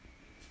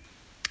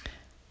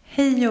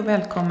Hej och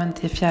välkommen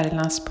till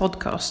Fjärilans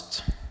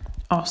podcast,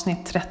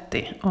 avsnitt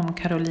 30 om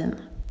Caroline.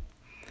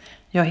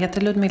 Jag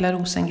heter Ludmilla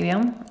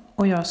Rosengren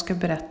och jag ska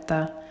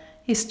berätta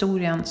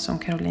historien som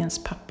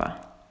Carolines pappa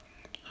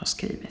har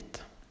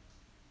skrivit.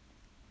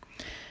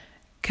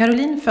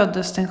 Caroline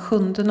föddes den 7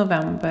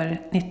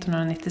 november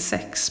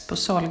 1996 på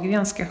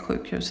Sahlgrenska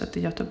sjukhuset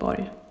i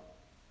Göteborg.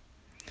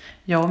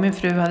 Jag och min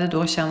fru hade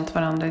då känt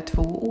varandra i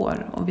 2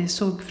 år och vi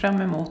såg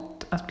fram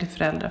emot att bli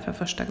föräldrar för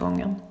första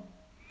gången.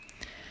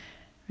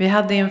 Vi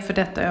hade inför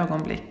detta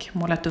ögonblick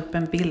målat upp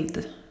en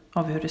bild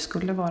av hur det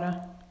skulle vara.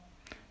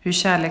 Hur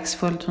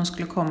kärleksfullt hon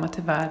skulle komma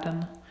till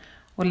världen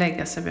och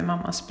lägga sig vid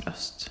mammas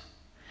bröst.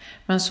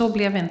 Men så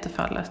blev inte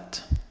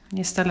fallet.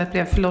 Istället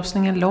blev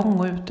förlossningen lång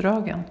och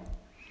utdragen.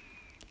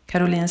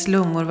 Carolines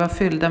lungor var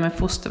fyllda med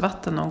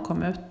fostervatten när hon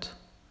kom ut.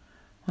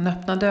 Hon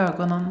öppnade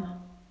ögonen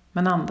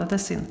men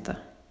andades inte.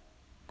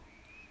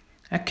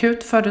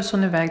 Akut fördes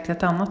hon iväg till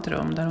ett annat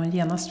rum där hon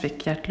genast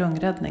fick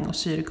hjärt-lungräddning och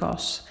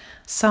syrgas.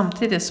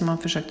 Samtidigt som man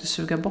försökte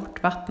suga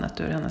bort vattnet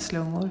ur hennes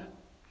lungor.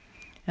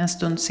 En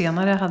stund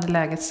senare hade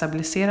läget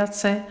stabiliserat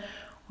sig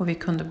och vi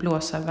kunde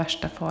blåsa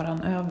värsta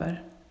faran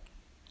över.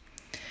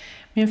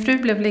 Min fru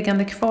blev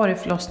liggande kvar i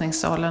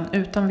förlossningssalen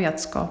utan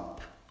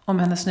vetskap om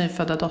hennes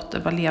nyfödda dotter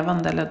var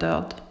levande eller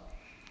död.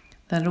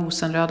 Den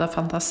rosenröda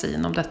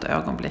fantasin om detta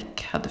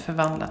ögonblick hade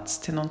förvandlats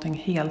till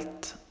någonting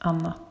helt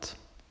annat.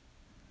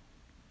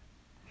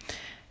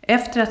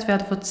 Efter att vi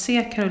hade fått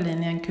se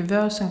Caroline i en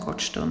kuvös en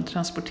kort stund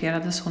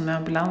transporterades hon med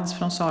ambulans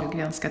från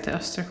Sahlgrenska till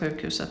Östra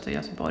sjukhuset i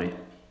Göteborg.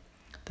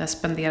 Där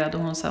spenderade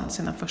hon sedan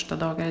sina första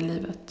dagar i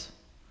livet.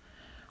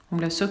 Hon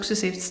blev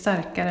successivt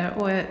starkare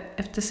och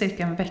efter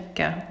cirka en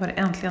vecka var det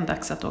äntligen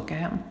dags att åka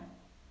hem.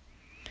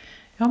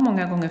 Jag har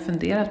många gånger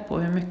funderat på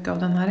hur mycket av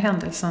den här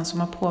händelsen som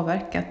har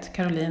påverkat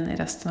Caroline i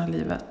resten av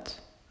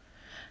livet.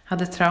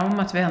 Hade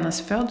traumat vid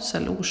hennes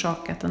födsel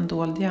orsakat en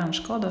dold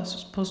hjärnskada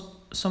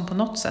som på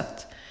något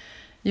sätt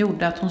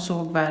gjorde att hon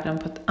såg världen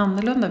på ett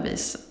annorlunda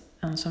vis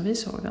än som vi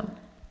såg den?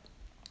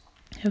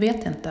 Jag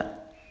vet inte.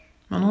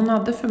 Men hon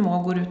hade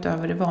förmågor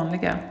utöver det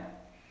vanliga.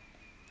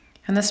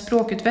 Hennes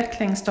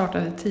språkutveckling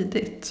startade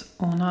tidigt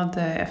och hon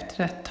hade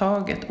efter ett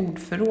tag ett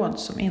ordförråd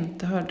som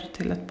inte hörde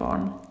till ett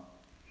barn.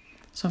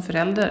 Som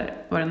förälder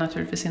var det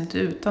naturligtvis inte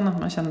utan att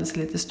man kände sig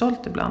lite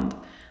stolt ibland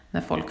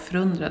när folk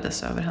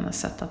förundrades över hennes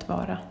sätt att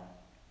vara.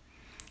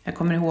 Jag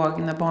kommer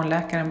ihåg när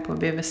barnläkaren på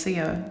BVC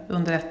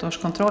under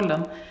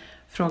 1-årskontrollen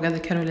frågade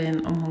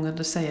Caroline om hon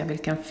kunde säga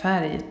vilken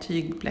färg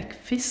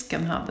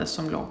tygbläckfisken hade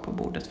som låg på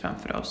bordet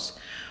framför oss.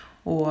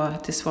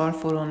 Och till svar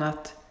får hon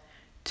att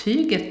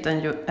tyget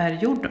den är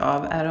gjord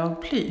av är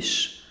av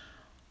plysch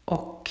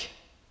och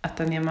att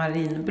den är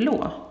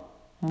marinblå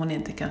om hon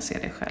inte kan se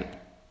det själv.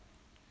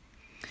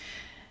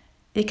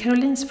 I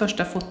Carolines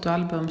första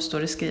fotoalbum står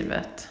det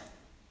skrivet: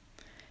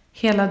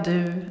 Hela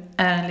du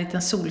är en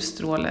liten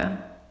solstråle,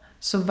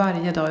 så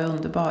varje dag är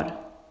underbar.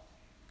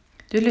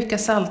 Du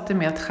lyckas alltid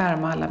med att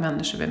skärma alla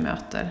människor vi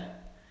möter.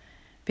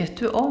 Vet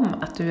du om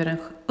att du är den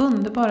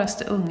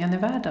underbaraste ungen i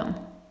världen?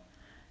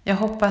 Jag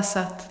hoppas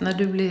att när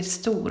du blir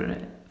stor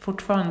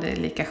fortfarande är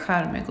lika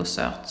charmig och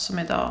söt som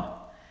idag.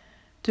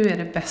 Du är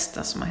det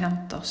bästa som har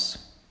hänt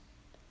oss.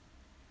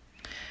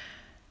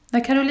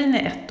 När Caroline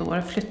är 1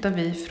 år flyttar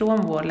vi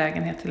från vår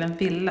lägenhet till en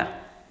villa.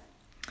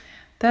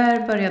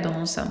 Där började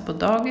hon sen på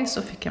dagis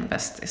och fick en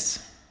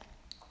bästis.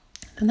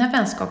 Den här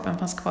vänskapen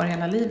fanns kvar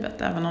hela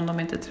livet, även om de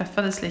inte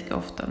träffades lika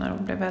ofta när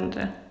hon blev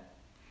äldre.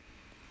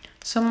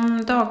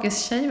 Som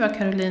dagistjej var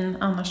Caroline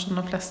annars som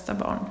de flesta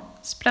barn.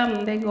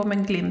 Sprallig och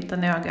med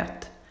glimten i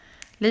ögat.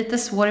 Lite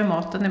svår i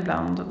maten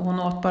ibland och hon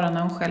åt bara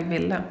när hon själv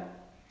ville.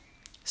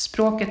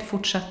 Språket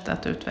fortsatte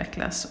att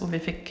utvecklas och vi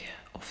fick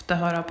ofta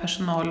höra av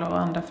personal och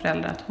andra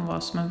föräldrar att hon var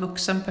som en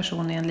vuxen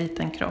person i en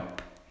liten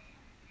kropp.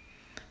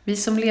 Vi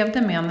som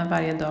levde med henne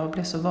varje dag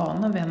blev så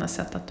vana vid hennes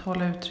sätt att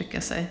tala och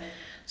uttrycka sig,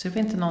 så det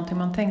var inte någonting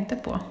man tänkte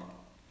på.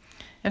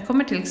 Jag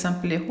kommer till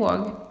exempel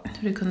ihåg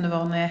hur det kunde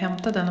vara när jag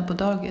hämtade henne på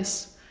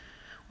dagis.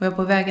 Och jag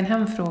på vägen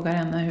hem frågar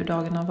henne hur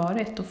dagen har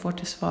varit och får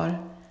till svar: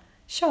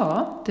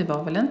 Ja, det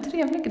var väl en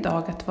trevlig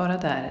dag att vara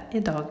där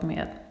idag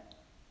med.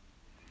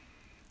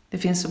 Det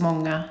finns så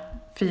många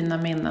fina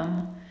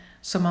minnen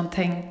som man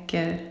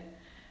tänker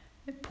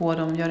på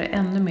dem gör det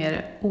ännu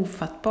mer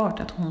ofattbart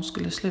att hon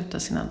skulle sluta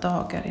sina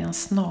dagar i en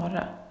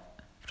snara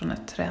från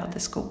ett träd i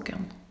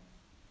skogen.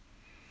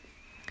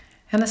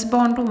 Hennes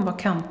barndom var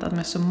kantad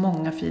med så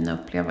många fina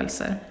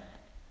upplevelser.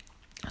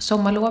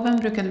 Sommarloven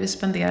brukade vi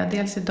spendera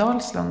dels i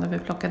Dalsland där vi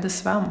plockade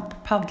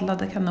svamp,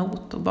 paddlade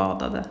kanot och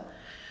badade.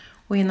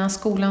 Och innan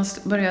skolan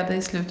började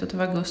i slutet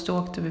av augusti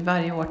åkte vi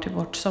varje år till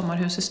vårt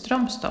sommarhus i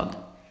Strömstad.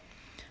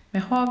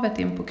 Med havet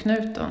in på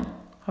knuten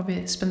har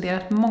vi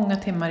spenderat många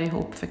timmar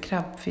ihop för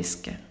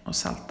krabbfiske och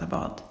salta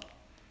bad.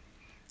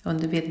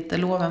 Under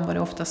vinterloven var det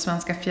ofta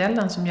svenska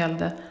fjällen som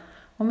gällde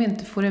om vi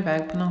inte får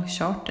iväg på någon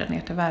charter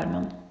ner till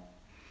värmen.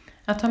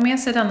 Att ha med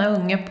sig denna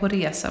unge på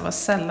resa var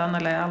sällan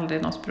eller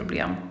aldrig något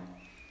problem.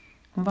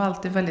 Hon var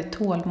alltid väldigt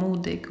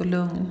tålmodig och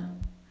lugn.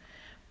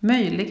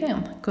 Möjligen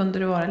kunde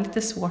det vara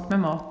lite svårt med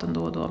maten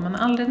då och då, men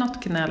aldrig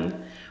något gnäll.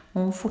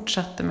 och hon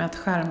fortsatte med att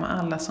skärma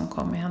alla som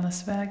kom i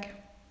hennes väg.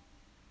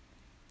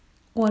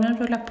 Åren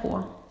rullar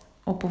på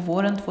och på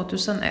våren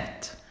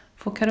 2001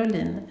 får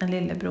Caroline en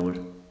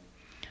lillebror.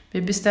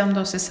 Vi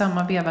bestämde oss i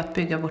samma veva att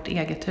bygga vårt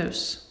eget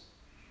hus.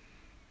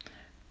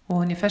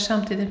 Och ungefär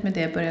samtidigt med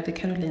det började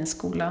Caroline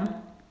skolan.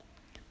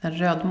 Den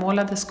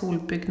rödmålade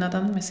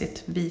skolbyggnaden med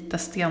sitt vita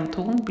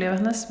stentorn blev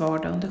hennes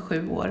vardag under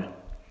 7 år.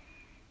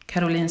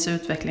 Carolines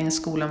utveckling i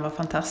skolan var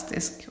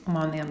fantastisk om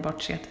man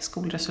enbart ser till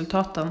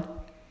skolresultaten.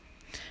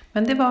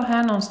 Men det var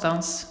här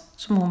någonstans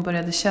som hon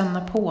började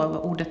känna på vad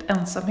ordet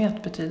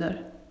ensamhet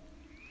betyder.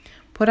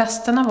 På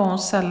rasterna var hon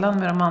sällan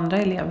med de andra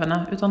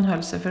eleverna utan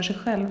höll sig för sig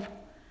själv.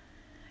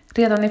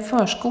 Redan i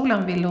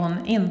förskolan ville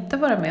hon inte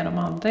vara med de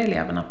andra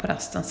eleverna på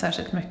rasten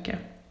särskilt mycket.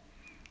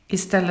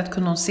 Istället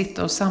kunde hon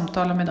sitta och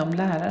samtala med de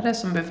lärare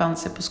som befann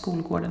sig på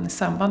skolgården i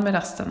samband med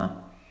rasterna.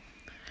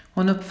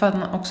 Hon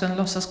uppfann också en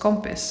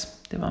låtsaskompis.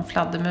 Det var en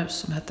fladdermus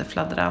som hette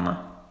Fladdrana.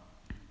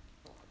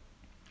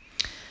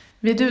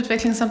 Vid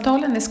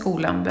utvecklingssamtalen i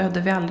skolan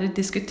behövde vi aldrig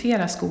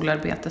diskutera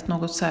skolarbetet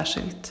något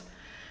särskilt,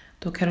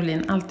 då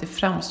Caroline alltid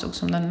framstod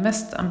som den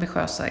mest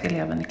ambitiösa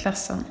eleven i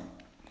klassen.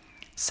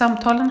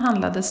 Samtalen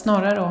handlade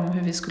snarare om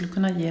hur vi skulle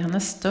kunna ge henne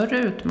större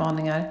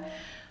utmaningar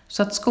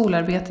så att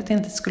skolarbetet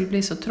inte skulle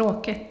bli så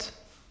tråkigt.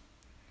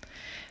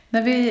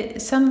 När vi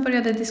sen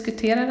började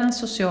diskutera den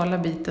sociala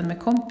biten med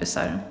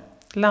kompisar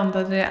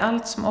landade det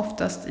allt som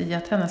oftast i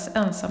att hennes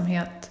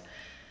ensamhet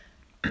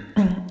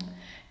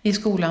i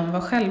skolan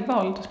var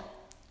självvald.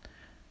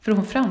 För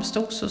hon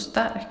framstod så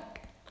stark.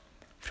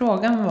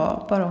 Frågan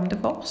var bara om det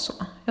var så.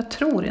 Jag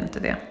tror inte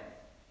det.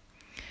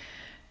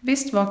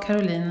 Visst var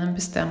Caroline en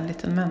bestämd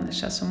liten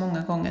människa som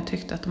många gånger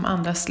tyckte att de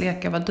andras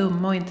lekar var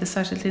dumma och inte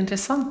särskilt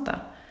intressanta.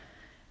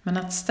 Men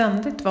att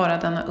ständigt vara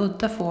denna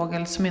udda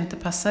fågel som inte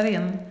passar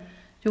in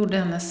gjorde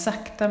henne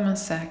sakta men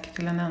säkert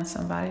till en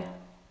ensamvarg.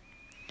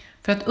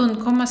 För att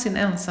undkomma sin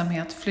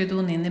ensamhet flydde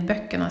hon in i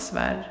böckernas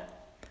värld.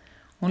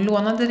 Hon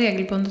lånade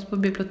regelbundet på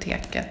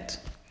biblioteket.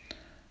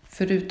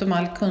 Förutom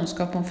all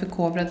kunskap hon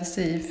förkovrade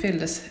sig i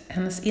fylldes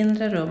hennes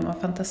inre rum av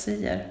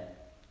fantasier.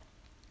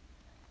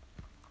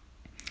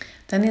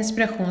 Den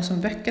inspiration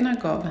som böckerna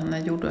gav henne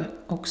gjorde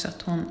också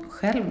att hon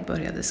själv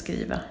började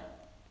skriva.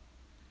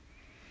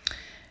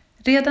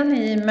 Redan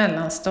i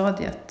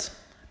mellanstadiet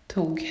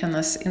tog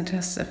hennes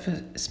intresse för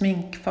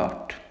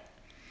sminkfart.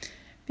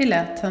 Vi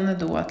lät henne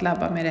då att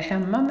labba med det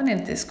hemma men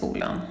inte i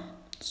skolan.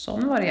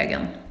 Sån var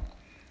regeln.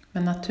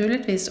 Men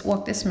naturligtvis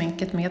åkte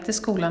sminket med till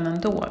skolan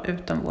ändå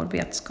utan vår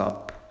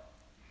vetskap.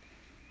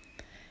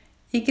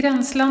 I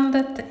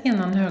gränslandet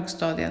innan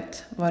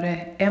högstadiet var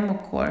det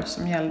Emocore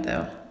som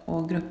gällde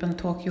och gruppen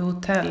Tokyo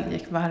Hotel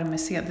gick varm med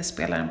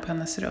CD-spelaren på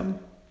hennes rum.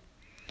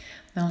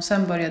 När hon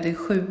sen började i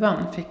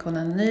 7:an fick hon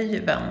en ny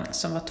vän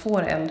som var 2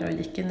 år äldre och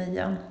gick i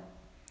 9:an.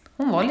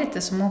 Hon var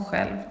lite som hon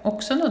själv,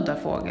 också en udda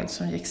fågel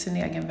som gick sin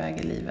egen väg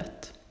i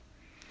livet.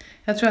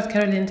 Jag tror att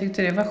Caroline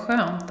tyckte det var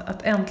skönt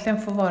att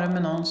äntligen få vara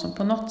med någon som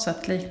på något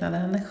sätt liknade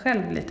henne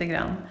själv lite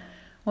grann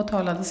och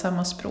talade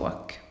samma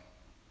språk.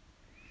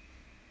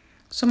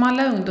 Som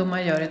alla ungdomar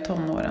gör i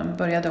tonåren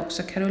började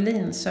också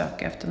Caroline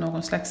söka efter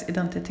någon slags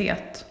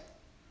identitet.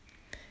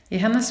 I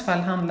hennes fall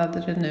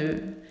handlade det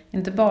nu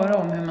inte bara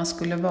om hur man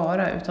skulle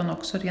vara utan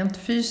också rent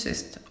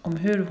fysiskt om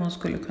hur hon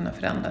skulle kunna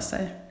förändra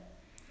sig.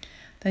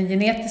 Den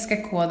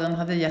genetiska koden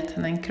hade gett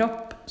henne en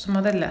kropp som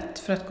hade lätt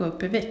för att gå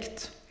upp i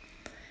vikt.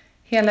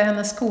 Hela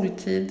hennes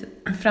skoltid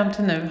fram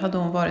till nu hade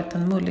hon varit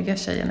den mulliga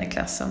tjejen i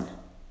klassen.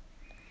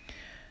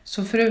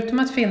 Så förutom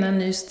att finna en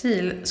ny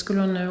stil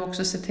skulle hon nu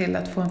också se till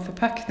att få en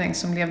förpackning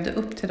som levde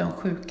upp till de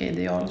sjuka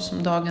ideal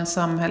som dagens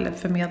samhälle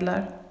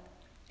förmedlar.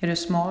 Är du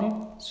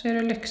smal så är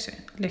du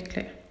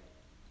lycklig.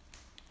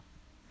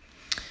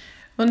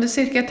 Under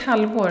cirka ett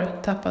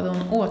halvår tappade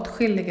hon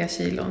åtskilliga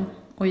kilon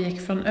och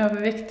gick från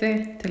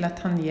överviktig till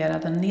att tangera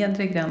den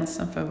nedre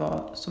gränsen för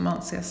vad som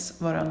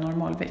anses vara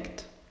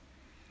normalvikt.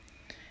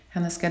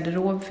 Hennes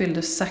garderob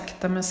fylldes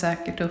sakta men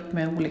säkert upp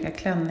med olika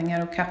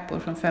klänningar och kappor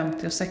från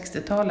 50- och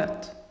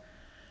 60-talet.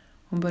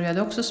 Hon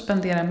började också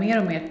spendera mer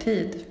och mer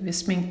tid vid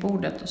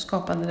sminkbordet och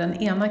skapade den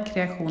ena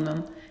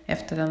kreationen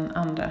efter den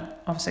andra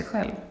av sig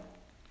själv.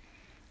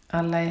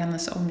 Alla i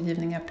hennes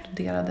omgivning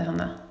applåderade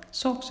henne,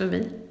 så också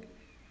vi.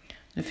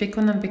 Nu fick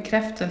hon en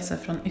bekräftelse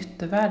från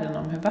yttervärlden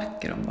om hur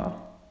vacker hon var.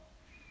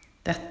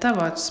 Detta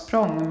var ett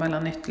språng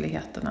mellan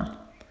ytterligheterna.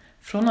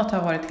 Från att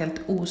ha varit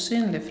helt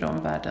osynlig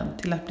från världen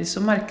till att bli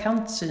så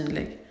markant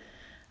synlig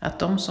att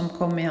de som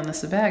kom i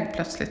hennes väg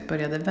plötsligt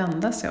började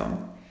vända sig om.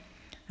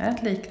 Är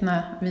att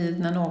likna vid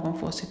när någon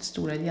får sitt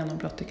stora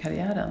genombrott i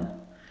karriären.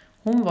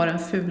 Hon var den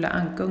fula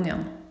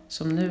ankungen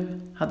som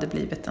nu hade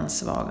blivit en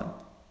svagen.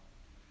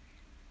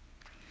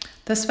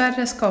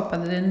 Dessvärre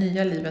skapade det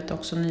nya livet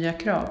också nya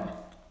krav.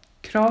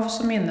 Krav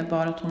som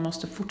innebar att hon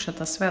måste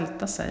fortsätta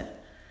svälta sig,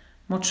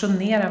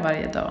 motionera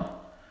varje dag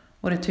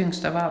och det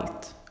tyngsta av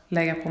allt,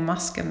 lägga på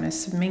masken med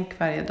smink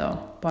varje dag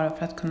bara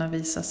för att kunna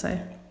visa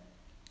sig.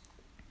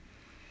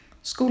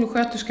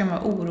 Skolsköterskan var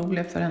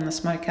orolig för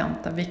hennes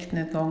markanta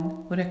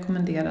viktnedgång och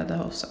rekommenderade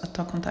oss att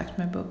ta kontakt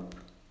med BUP.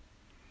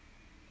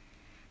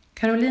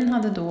 Caroline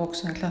hade då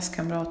också en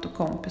klasskamrat och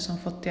kompis som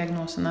fått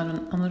diagnosen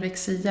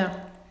anorexia.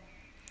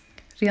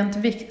 Rent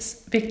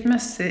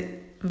viktmässigt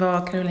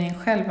var Caroline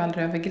själv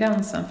aldrig över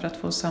gränsen för att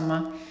få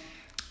samma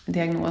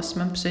diagnos,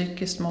 men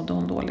psykiskt mådde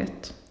hon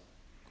dåligt.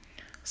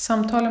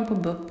 Samtalen på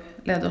BUP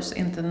ledde oss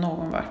inte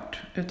någon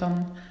vart,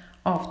 utan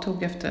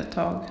avtog efter ett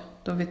tag,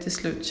 då vi till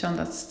slut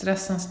kände att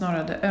stressen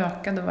snarare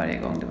ökade varje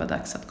gång det var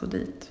dags att gå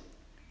dit.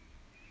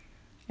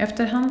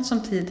 Efterhand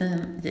som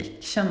tiden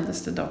gick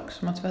kändes det dock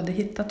som att vi hade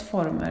hittat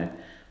former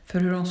för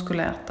hur hon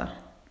skulle äta.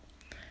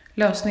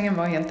 Lösningen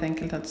var helt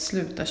enkelt att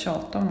sluta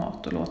tjata om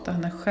mat och låta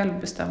henne själv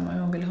bestämma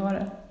hur hon vill ha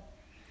det.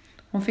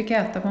 Hon fick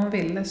äta vad hon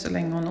ville så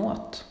länge hon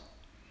åt.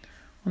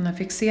 Och när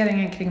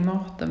fixeringen kring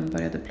maten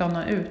började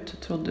plana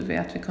ut trodde vi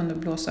att vi kunde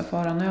blåsa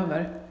faran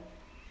över.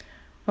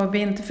 Vad vi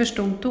inte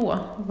förstod då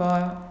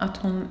var att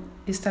hon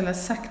istället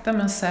sakta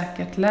men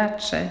säkert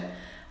lärt sig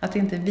att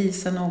inte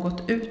visa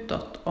något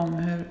utåt om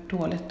hur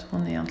dåligt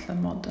hon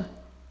egentligen mådde.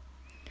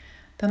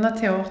 Denna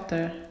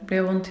teater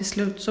blev hon till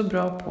slut så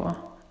bra på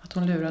att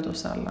hon lurade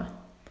oss alla.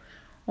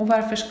 Och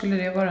varför skulle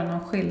det vara någon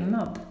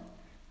skillnad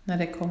när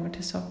det kommer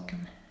till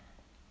saken?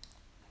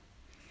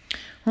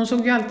 Hon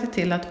såg ju alltid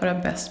till att vara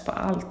bäst på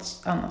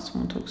allt annat som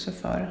hon tog sig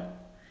för.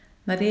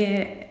 När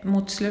det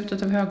mot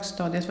slutet av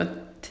högstadiet var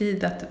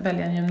tid att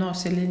välja en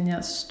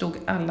gymnasielinje stod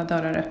alla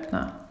dörrar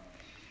öppna.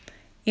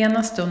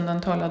 Ena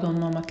stunden talade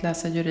hon om att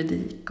läsa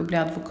juridik och bli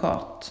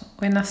advokat,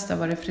 och i nästa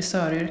var det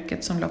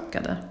frisöryrket som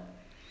lockade.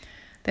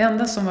 Det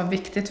enda som var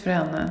viktigt för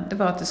henne, det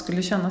var att det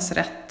skulle kännas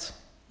rätt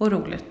och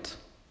roligt.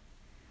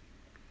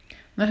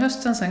 När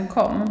hösten sen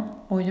kom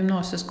och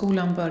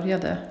gymnasieskolan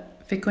började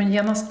fick hon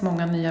genast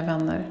många nya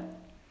vänner.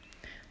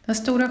 Den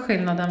stora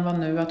skillnaden var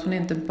nu att hon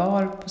inte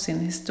bar på sin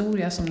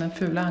historia som den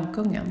fula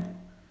ankungen.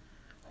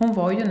 Hon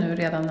var ju nu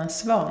redan en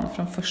svan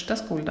från första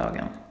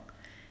skoldagen.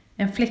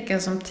 En flicka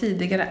som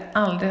tidigare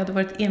aldrig hade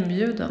varit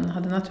inbjuden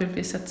hade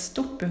naturligtvis ett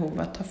stort behov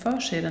att ta för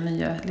sig i den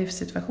nya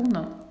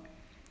livssituationen.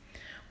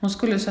 Hon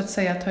skulle så att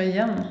säga ta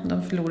igen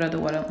de förlorade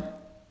åren.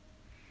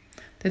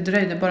 Det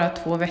dröjde bara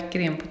 2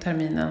 veckor in på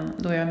terminen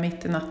då jag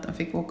mitt i natten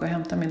fick åka och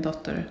hämta min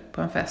dotter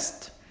på en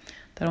fest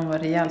där hon var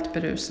rejält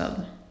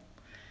berusad.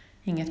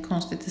 Inget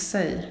konstigt i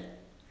sig.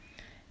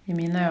 I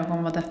mina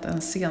ögon var detta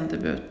en sen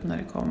debut när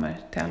det kommer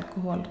till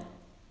alkohol.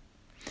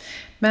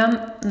 Men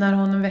när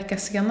hon en vecka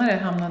senare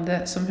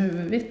hamnade som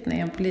huvudvittne i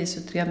en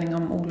polisutredning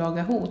om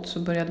olaga hot så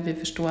började vi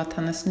förstå att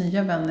hennes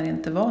nya vänner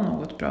inte var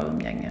något bra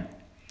umgänge.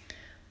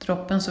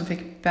 Droppen som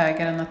fick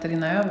bägaren att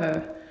rinna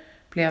över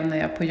blev när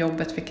jag på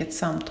jobbet fick ett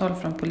samtal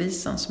från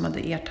polisen som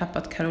hade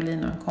ertappat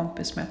Caroline och en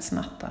kompis med att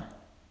snatta.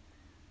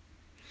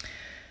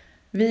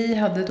 Vi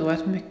hade då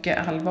ett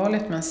mycket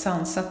allvarligt men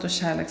sansat och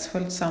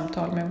kärleksfullt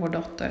samtal med vår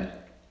dotter,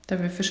 där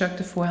vi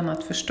försökte få henne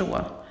att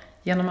förstå,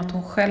 genom att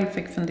hon själv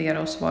fick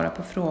fundera och svara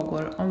på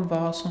frågor om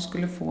vad som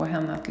skulle få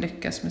henne att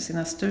lyckas med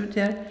sina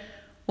studier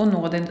och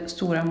nå det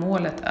stora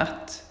målet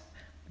att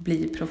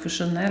bli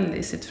professionell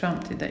i sitt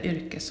framtida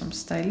yrke som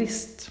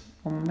stylist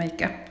och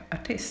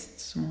make-up-artist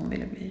som hon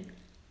ville bli.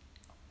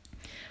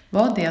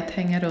 Var det att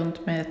hänga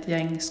runt med ett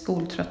gäng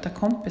skoltrötta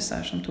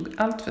kompisar som tog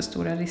allt för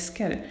stora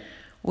risker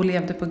och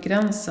levde på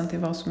gränsen till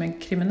vad som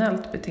är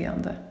kriminellt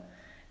beteende?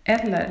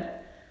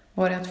 Eller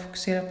var det att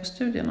fokusera på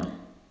studierna?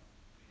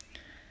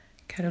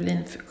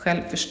 Caroline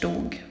själv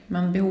förstod,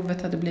 men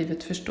behovet hade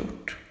blivit för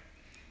stort.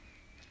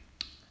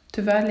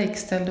 Tyvärr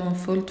likställde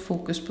hon fullt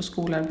fokus på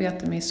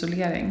skolarbete med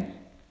isolering.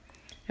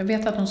 Jag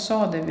vet att hon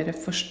sa det vid det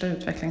första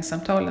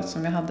utvecklingssamtalet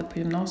som vi hade på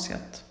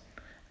gymnasiet.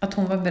 Att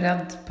hon var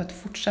beredd på ett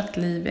fortsatt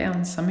liv i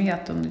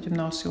ensamhet under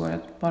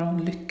gymnasieåret bara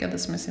hon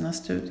lyckades med sina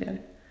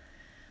studier.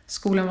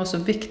 Skolan var så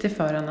viktig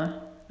för henne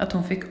att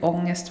hon fick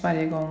ångest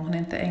varje gång hon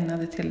inte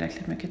ägnade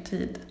tillräckligt mycket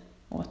tid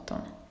åt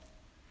dem.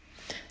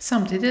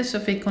 Samtidigt så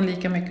fick hon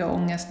lika mycket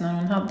ångest när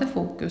hon hade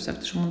fokus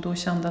eftersom hon då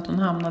kände att hon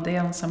hamnade i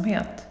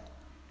ensamhet.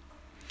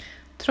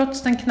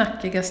 Trots den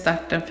knackiga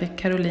starten fick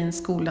Caroline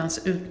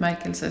skolans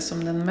utmärkelse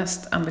som den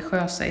mest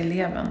ambitiösa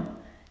eleven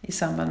i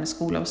samband med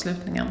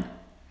skolavslutningen.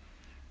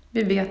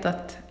 Vi vet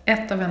att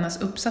ett av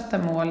hennes uppsatta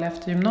mål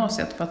efter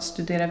gymnasiet var att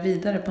studera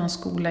vidare på en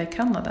skola i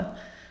Kanada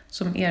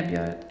som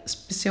erbjöd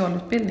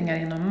specialutbildningar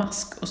inom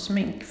mask och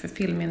smink för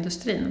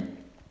filmindustrin.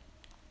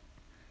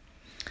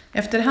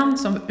 Efterhand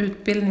som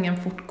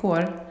utbildningen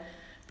fortgår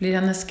blir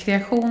hennes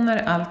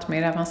kreationer allt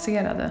mer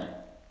avancerade.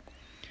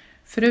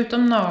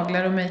 Förutom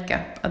naglar och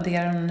makeup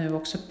adderar hon nu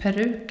också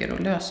peruker och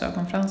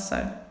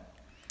lösögonfransar.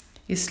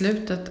 I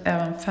slutet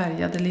även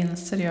färgade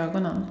linser i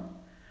ögonen.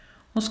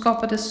 Hon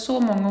skapade så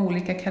många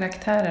olika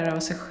karaktärer av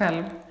sig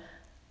själv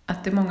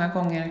att det många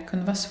gånger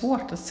kunde vara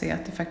svårt att se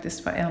att det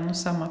faktiskt var en och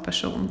samma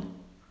person.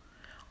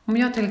 Om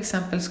jag till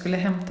exempel skulle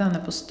hämta henne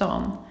på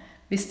stan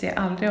visste jag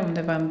aldrig om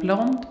det var en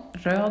blond,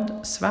 röd,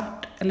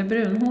 svart eller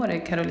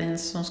brunhårig Caroline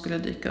som skulle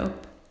dyka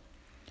upp.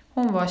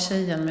 Hon var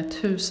tjejen med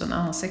 1000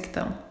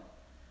 ansikten.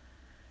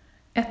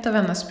 Ett av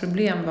hennes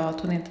problem var att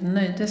hon inte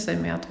nöjde sig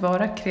med att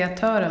vara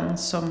kreatören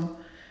som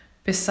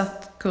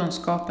besatt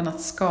kunskapen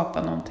att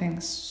skapa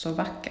någonting så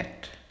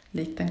vackert,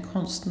 likt en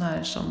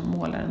konstnär som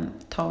målar en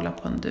tavla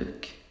på en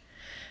duk.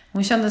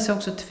 Hon kände sig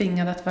också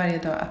tvingad att varje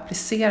dag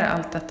applicera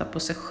allt detta på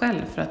sig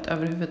själv för att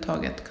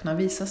överhuvudtaget kunna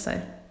visa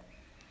sig.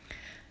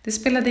 Det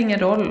spelade ingen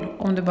roll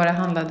om det bara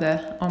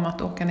handlade om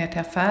att åka ner till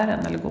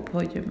affären eller gå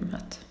på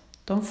gymmet.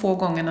 De få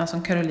gångerna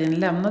som Caroline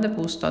lämnade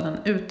bostaden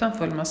utan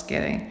full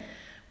maskering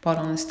bar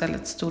hon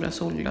istället stora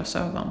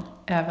solglasögon,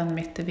 även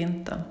mitt i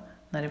vintern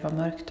när det var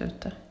mörkt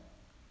ute.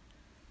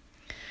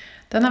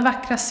 Denna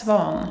vackra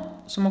svan,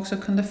 som också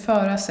kunde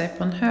föra sig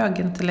på en hög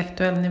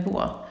intellektuell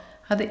nivå,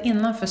 hade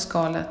innanför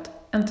skalet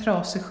en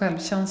trasig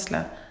självkänsla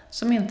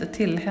som inte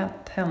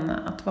tillät henne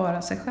att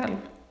vara sig själv.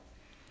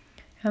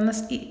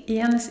 I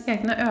hennes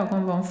egna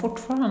ögon var hon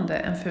fortfarande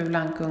en ful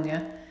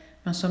ankunge,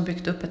 men som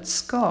byggt upp ett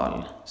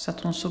skal så att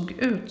hon såg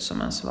ut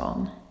som en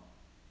svan.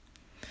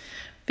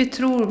 Vi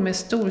tror med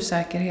stor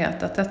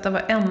säkerhet att detta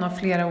var en av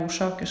flera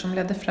orsaker som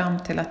ledde fram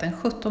till att en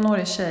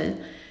 17-årig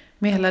tjej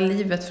med hela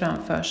livet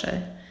framför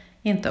sig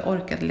inte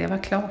orkade leva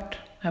klart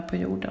här på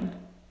jorden.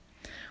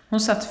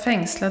 Hon satt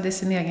fängslad i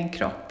sin egen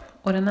kropp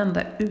och den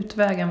enda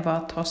utvägen var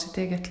att ta sitt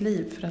eget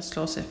liv för att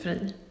slå sig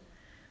fri.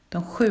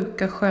 De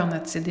sjuka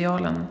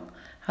skönhetsidealen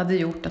hade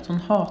gjort att hon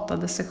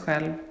hatade sig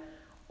själv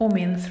och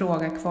min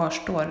fråga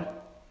kvarstår.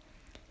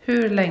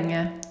 Hur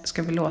länge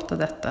ska vi låta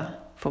detta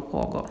få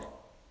pågå?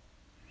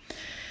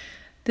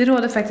 Det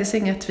råder faktiskt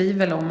inga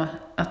tvivel om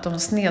att de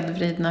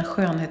snedvridna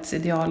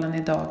skönhetsidealen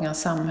i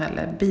dagens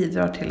samhälle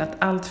bidrar till att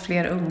allt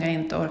fler unga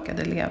inte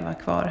orkade leva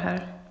kvar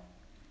här.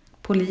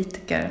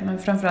 Politiker, men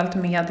framförallt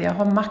media,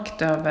 har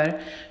makt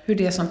över hur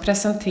det som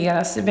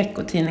presenteras i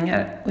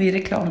veckotidningar och i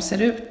reklam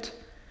ser ut.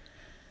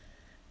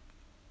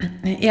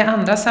 I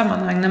andra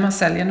sammanhang när man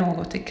säljer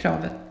något är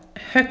kravet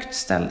högt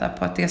ställda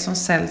på att det som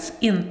säljs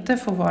inte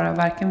får vara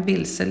varken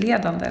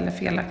vilseledande eller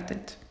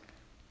felaktigt.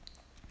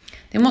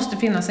 Det måste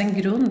finnas en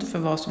grund för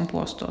vad som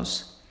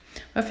påstås.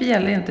 Varför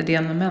gäller inte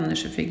det när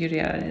människor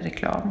figurerar i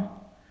reklam?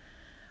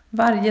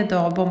 Varje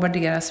dag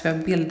bombarderas vi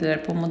av bilder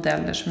på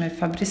modeller som är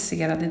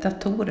fabricerade i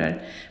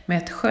datorer med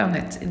ett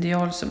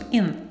skönhetsideal som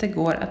inte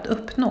går att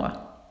uppnå.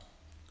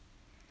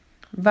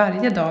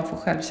 Varje dag får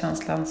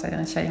självkänslan säga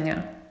en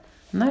känga.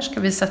 När ska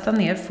vi sätta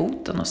ner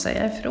foten och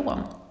säga ifrån?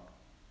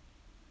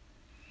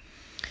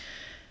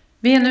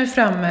 Vi är nu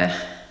framme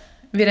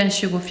vid den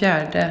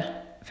 24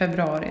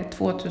 februari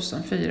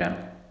 2004.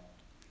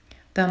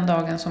 Den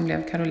dagen som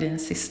blev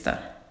Carolines sista.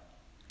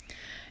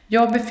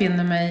 Jag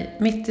befinner mig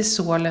mitt i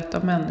sålet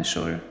av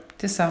människor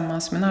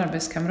tillsammans med en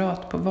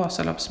arbetskamrat på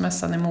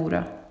Vasaloppsmässan i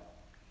Mora.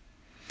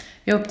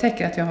 Jag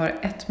upptäcker att jag har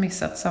ett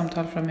missat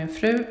samtal från min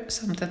fru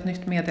samt ett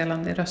nytt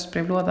meddelande i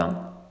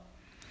röstbrevlådan.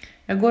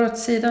 Jag går åt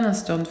sidan en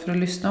stund för att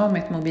lyssna av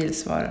mitt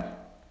mobilsvar.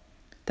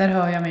 Där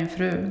hör jag min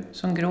fru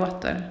som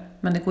gråter,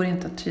 men det går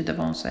inte att tyda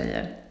vad hon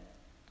säger.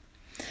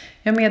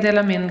 Jag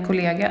meddelar min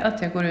kollega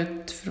att jag går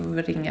ut för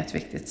att ringa ett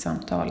viktigt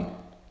samtal.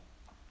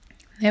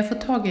 När jag får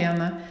tag i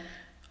henne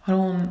har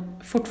hon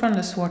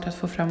fortfarande svårt att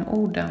få fram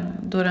orden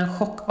då den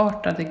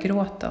chockartade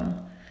gråten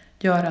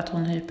gör att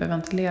hon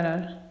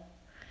hyperventilerar.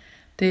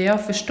 Det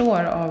jag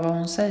förstår av vad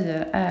hon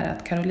säger är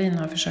att Caroline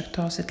har försökt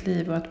ta sitt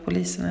liv och att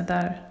polisen är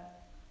där.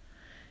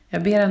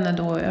 Jag ber henne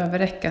då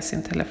överräcka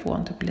sin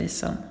telefon till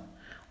polisen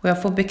och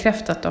jag får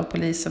bekräftat av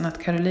polisen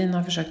att Caroline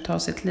har försökt ta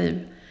sitt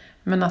liv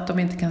men att de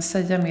inte kan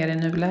säga mer i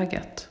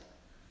nuläget.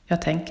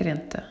 Jag tänker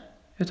inte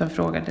utan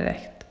frågar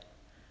direkt.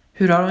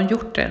 Hur har hon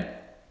gjort det?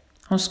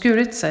 Har hon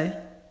skurit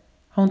sig?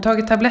 Har hon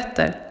tagit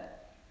tabletter?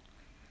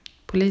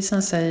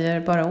 Polisen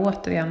säger bara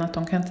återigen att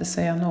de kan inte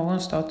säga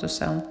någon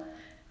status än,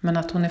 men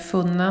att hon är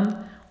funnen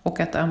och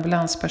att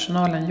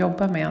ambulanspersonalen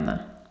jobbar med henne.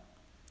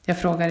 Jag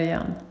frågar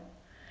igen.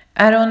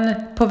 Är hon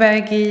på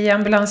väg i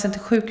ambulansen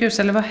till sjukhus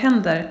eller vad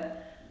händer?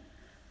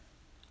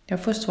 Jag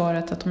får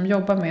svaret att de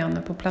jobbar med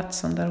henne på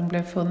platsen där hon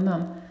blev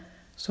funnen,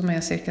 som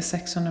är cirka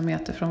 600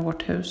 meter från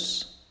vårt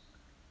hus.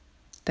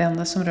 Det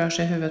enda som rör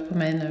sig i huvudet på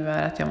mig nu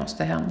är att jag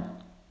måste hem.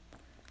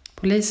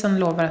 Polisen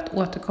lovar att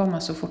återkomma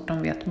så fort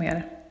de vet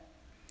mer.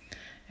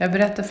 Jag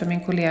berättar för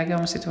min kollega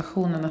om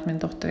situationen att min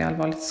dotter är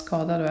allvarligt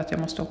skadad och att jag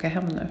måste åka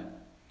hem nu.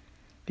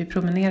 Vi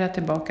promenerar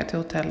tillbaka till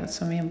hotellet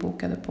som vi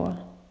inbokade på.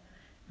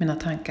 Mina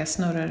tankar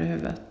snurrar i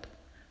huvudet.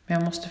 Men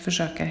jag måste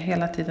försöka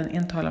hela tiden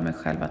intala mig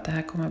själv att det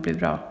här kommer att bli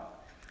bra.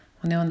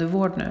 Hon är under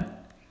vård nu.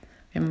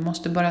 Vi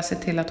måste bara se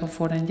till att hon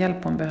får den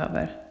hjälp hon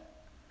behöver.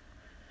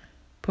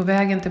 På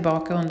vägen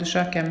tillbaka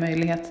undersöker jag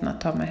möjligheten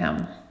att ta mig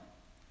hem.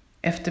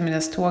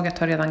 Eftermiddagståget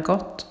har redan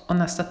gått och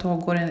nästa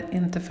tåg går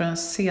inte förrän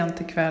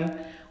sent ikväll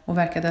och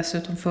verkar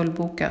dessutom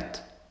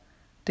fullbokat.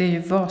 Det är ju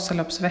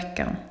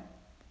Vasaloppsveckan.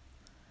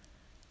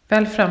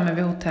 Väl framme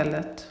vid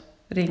hotellet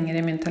ringer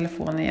i min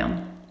telefon igen.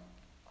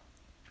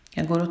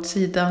 Jag går åt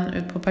sidan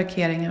ut på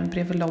parkeringen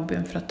bredvid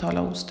lobbyn för att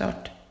tala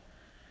ostört.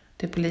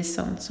 Det är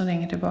polisen som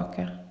ringer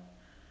tillbaka.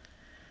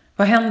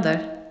 Vad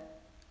händer?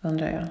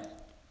 Undrar jag.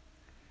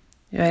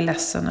 Jag är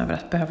ledsen över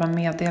att behöva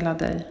meddela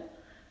dig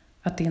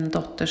att din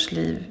dotters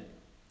liv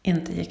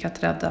inte gick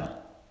att rädda.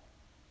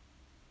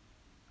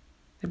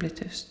 Det blir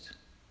tyst.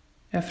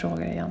 Jag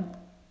frågar igen.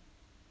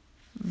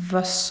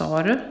 Vad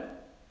sa du?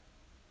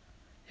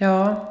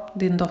 Ja,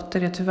 din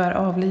dotter är tyvärr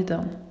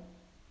avliden.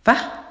 Va?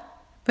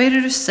 Vad är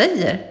det du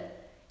säger?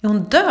 Är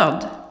hon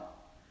död?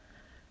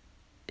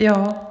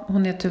 Ja,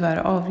 hon är tyvärr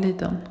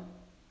avliden.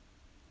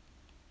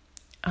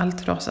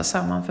 Allt rasar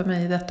samman för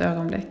mig i detta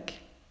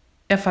ögonblick.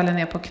 Jag faller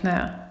ner på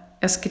knä.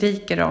 Jag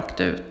skriker rakt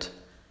ut.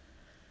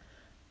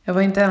 Jag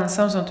var inte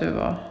ensam som tur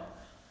var.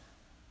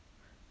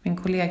 Min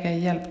kollega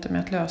hjälpte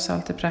mig att lösa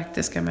allt det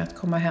praktiska med att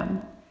komma hem.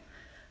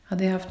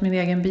 Hade jag haft min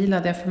egen bil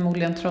hade jag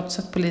förmodligen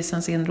trotsat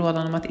polisens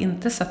inrådan om att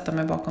inte sätta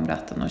mig bakom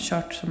ratten och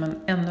kört som en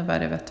ännu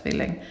värre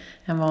vettvilling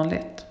än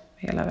vanligt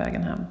hela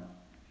vägen hem.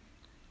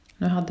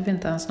 Nu hade vi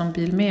inte ens någon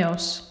bil med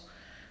oss,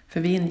 för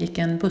vi ingick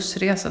en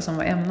bussresa som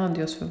var ämnad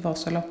just för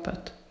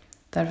Vasaloppet.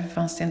 Därför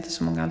fanns det inte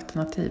så många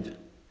alternativ.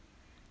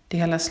 Det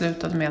hela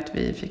slutade med att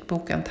vi fick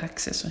boka en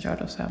taxi som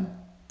körde oss hem.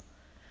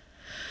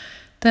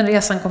 Den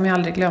resan kommer jag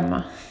aldrig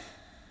glömma.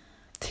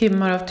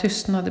 Timmar av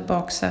tystnad i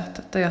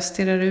baksätet där jag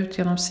stirrar ut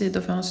genom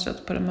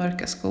sidofönstret på den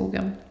mörka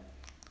skogen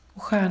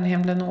och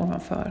stjärnhimlen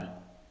ovanför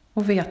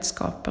och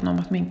vetskapen om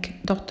att min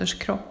dotters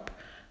kropp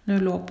nu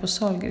låg på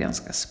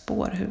Sahlgrenska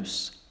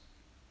spårhus.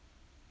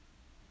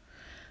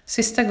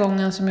 Sista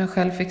gången som jag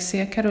själv fick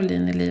se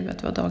Caroline i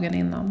livet var dagen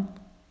innan.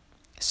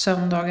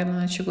 Söndagen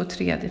den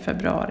 23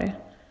 februari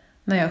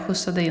när jag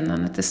skjutsade in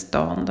henne till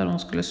stan där hon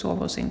skulle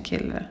sova hos sin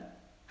kille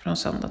från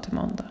söndag till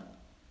måndag.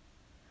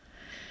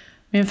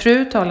 Min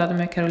fru talade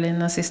med Caroline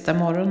den sista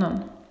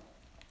morgonen.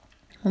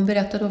 Hon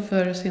berättade då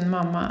för sin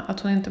mamma att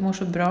hon inte mår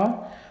så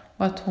bra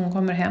och att hon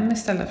kommer hem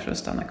istället för att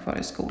stanna kvar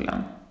i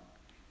skolan.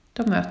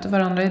 De möter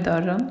varandra i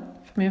dörren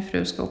för min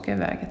fru ska åka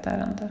iväg ett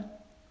ärende.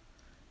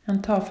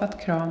 En tafatt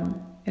kram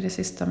är det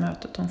sista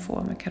mötet hon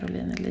får med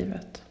Caroline i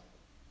livet.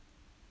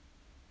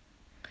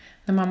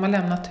 När mamma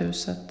lämnat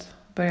huset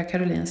börjar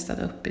Caroline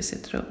städa upp i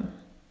sitt rum.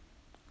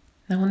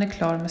 När hon är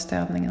klar med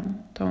städningen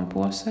tar hon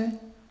på sig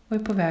och är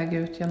på väg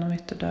ut genom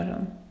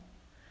ytterdörren.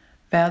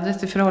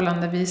 Vädret är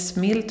förhållandevis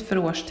milt för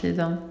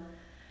årstiden,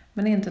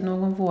 men inte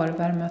någon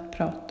vårvärme att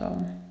prata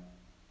om.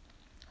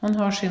 Hon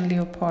har sin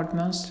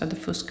leopardmönstrade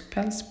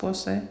fuskpäls på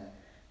sig,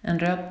 en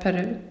röd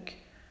peruk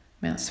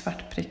med en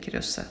svart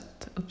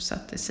prickrosett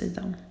uppsatt i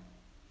sidan.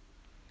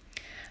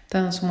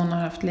 Den som hon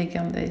har haft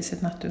liggande i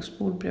sitt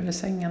nattduksbord bredvid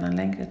sängen en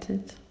längre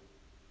tid.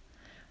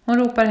 Hon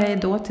ropar hej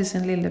då till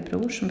sin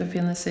lillebror som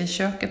befinner sig i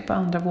köket på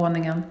andra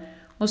våningen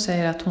och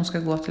säger att hon ska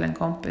gå till en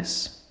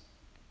kompis.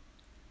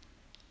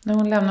 När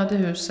hon lämnade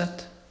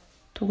huset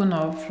tog hon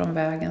av från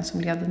vägen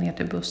som leder ner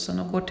till bussen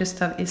och går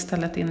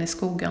istället in i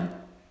skogen.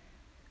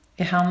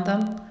 I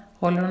handen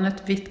håller hon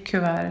ett vitt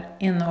kuvert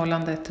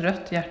innehållande ett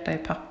rött hjärta i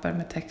papper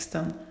med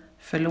texten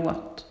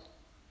 "Förlåt".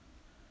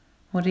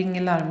 Hon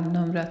ringer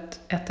larmnumret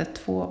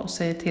 112 och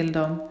säger till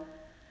dem: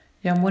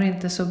 "Jag mår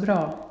inte så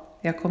bra.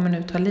 Jag kommer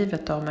nu ta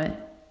livet av mig."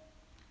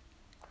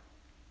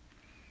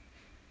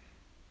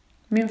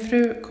 Min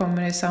fru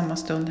kommer i samma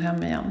stund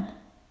hem igen.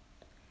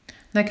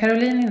 När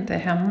Caroline inte är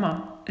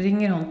hemma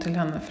ringer hon till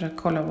henne för att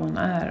kolla var hon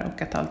är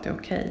och att allt är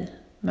okej.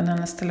 Men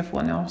hennes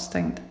telefon är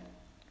avstängd.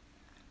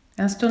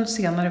 En stund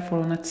senare får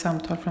hon ett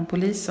samtal från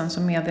polisen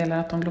som meddelar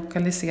att de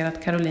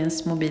lokaliserat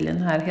Carolines mobil i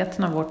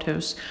närheten av vårt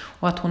hus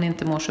och att hon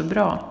inte mår så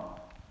bra.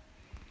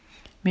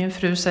 Min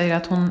fru säger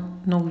att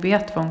hon nog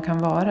vet vad hon kan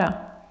vara.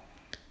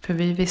 För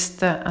vi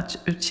visste att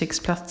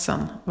utkiksplatsen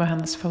var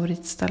hennes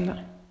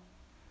favoritställe.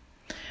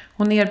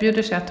 Hon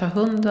erbjuder sig att ta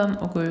hunden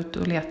och gå ut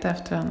och leta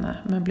efter henne,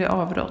 men blir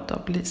avrådd av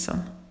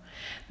polisen.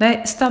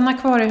 "Nej, stanna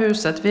kvar i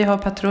huset, vi har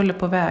patruller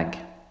på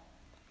väg."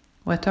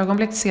 Och ett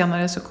ögonblick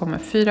senare så kommer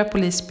 4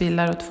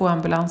 polisbilar och 2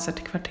 ambulanser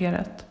till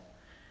kvarteret.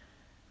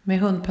 Med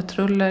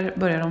hundpatruller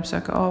börjar de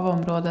söka av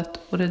området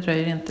och det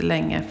dröjer inte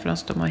länge förrän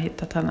de har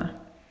hittat henne.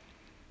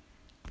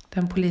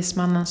 Den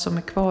polismannen som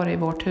är kvar i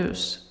vårt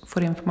hus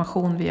får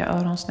information via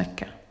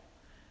öronsnäcka.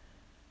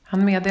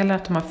 Han meddelar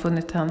att de har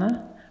funnit henne,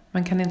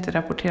 men kan inte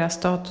rapportera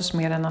status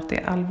mer än att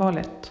det är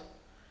allvarligt.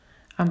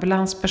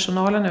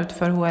 Ambulanspersonalen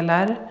utför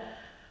HLR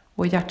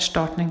och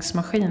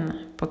hjärtstartningsmaskin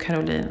på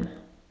Caroline,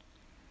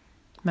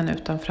 men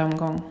utan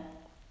framgång.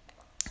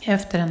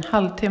 Efter en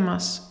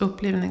halvtimmas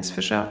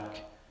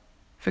upplivningsförsök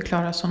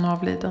förklaras hon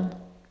avliden.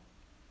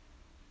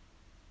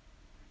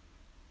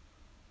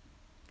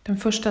 Den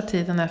första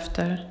tiden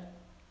efter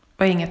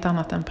var inget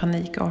annat än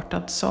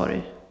panikartad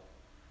sorg.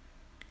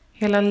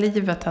 Hela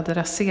livet hade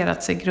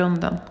raserats i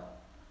grunden.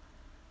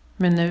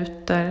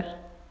 Minuter,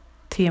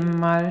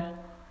 timmar,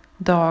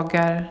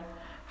 dagar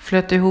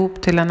flöt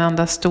ihop till en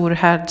enda stor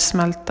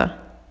härdsmälta.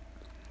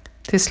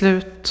 Till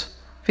slut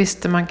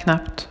visste man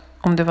knappt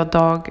om det var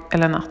dag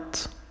eller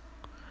natt.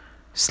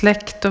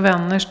 Släkt och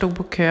vänner stod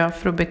på kö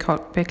för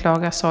att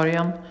beklaga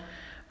sorgen.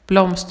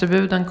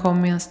 Blomsterbuden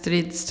kom i en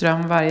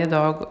stridström varje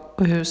dag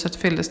och huset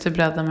fylldes till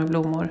brädden med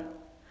blommor.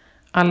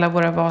 Alla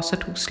våra vaser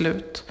tog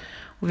slut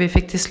och vi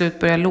fick till slut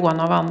börja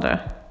låna av andra.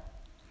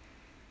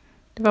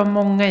 Det var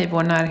många i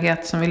vår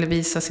närhet som ville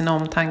visa sin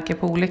omtanke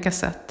på olika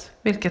sätt,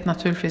 vilket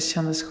naturligtvis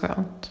kändes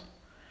skönt.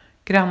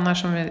 Grannar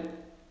som vi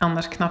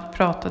annars knappt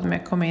pratade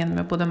med kom in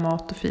med både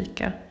mat och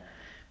fika.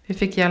 Vi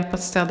fick hjälp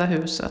att städa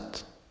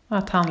huset och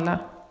att handla.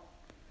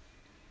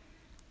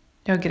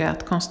 Jag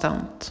grät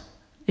konstant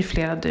i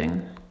flera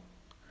dygn.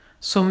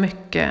 Så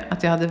mycket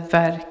att jag hade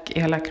värk i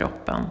hela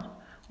kroppen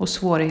och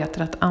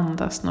svårigheter att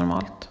andas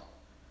normalt.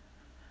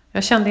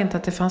 Jag kände inte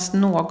att det fanns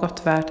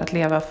något värt att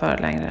leva för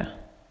längre.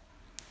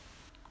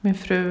 Min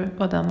fru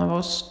var den av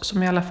oss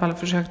som i alla fall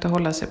försökte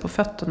hålla sig på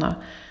fötterna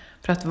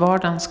för att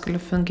vardagen skulle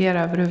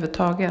fungera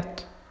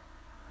överhuvudtaget.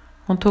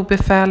 Hon tog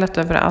befälet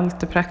över allt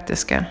det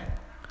praktiska.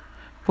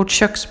 Vårt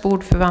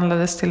köksbord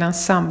förvandlades till en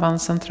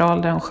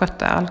sambandscentral där hon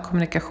skötte all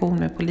kommunikation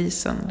med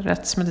polisen,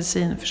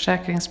 rättsmedicin,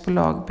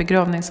 försäkringsbolag,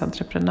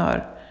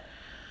 begravningsentreprenör.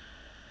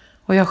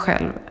 Och jag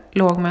själv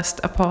låg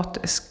mest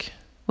apatisk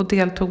och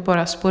deltog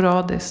bara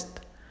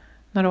sporadiskt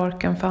när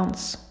orken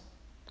fanns.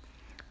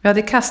 Vi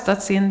hade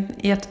kastats in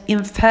i ett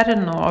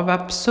inferno av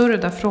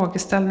absurda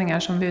frågeställningar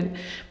som vi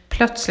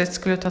plötsligt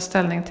skulle ta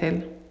ställning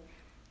till.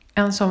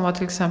 En som var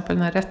till exempel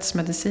när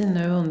rättsmedicin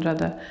nu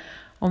undrade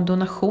om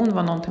donation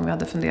var någonting vi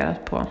hade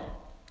funderat på.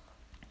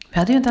 Vi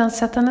hade ju inte ens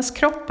sett hennes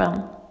kropp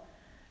än.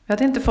 Vi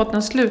hade inte fått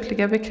den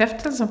slutliga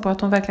bekräftelsen på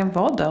att hon verkligen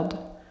var död.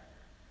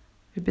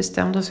 Vi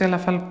bestämde oss i alla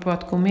fall på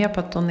att gå med på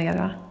att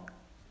donera.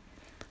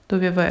 Då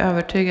vi var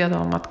övertygade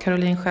om att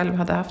Caroline själv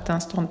hade haft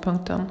den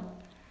ståndpunkten.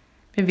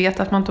 Vi vet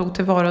att man tog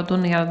tillvara och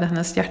donerade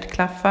hennes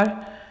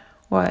hjärtklaffar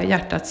och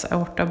hjärtats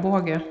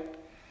aortabåge.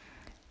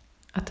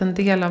 Att en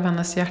del av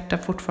hennes hjärta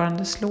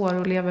fortfarande slår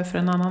och lever för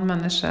en annan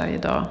människa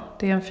idag,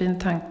 det är en fin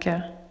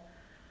tanke.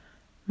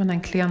 Men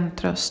en klen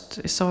tröst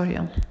i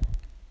sorgen.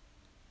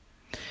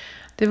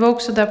 Det var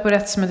också där på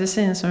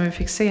rättsmedicin som vi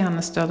fick se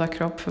hennes döda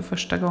kropp för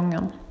första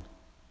gången.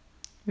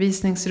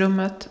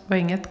 Visningsrummet var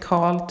inget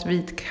kalt,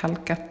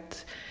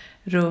 vitkalkat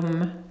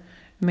rum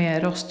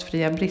med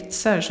rostfria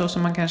britser så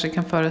som man kanske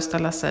kan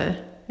föreställa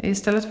sig.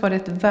 Istället var det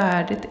ett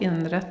värdigt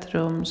inrätt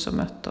rum som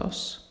mötte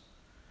oss.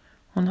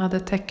 Hon hade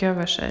täcke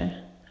över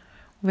sig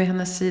och vid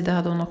hennes sida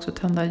hade hon också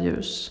tända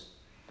ljus.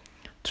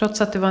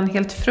 Trots att det var en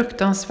helt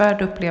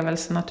fruktansvärd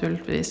upplevelse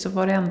naturligtvis så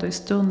var det ändå i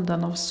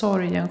stunden av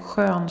sorg en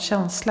skön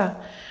känsla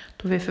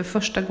då vi för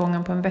första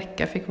gången på en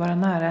vecka fick vara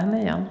nära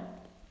henne igen.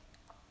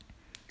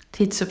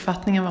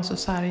 Tidsuppfattningen var så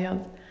sargad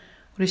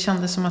och det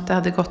kändes som att det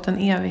hade gått en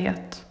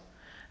evighet.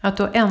 Att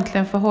då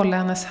äntligen få hålla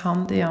hennes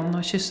hand igen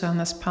och kyssa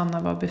hennes panna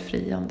var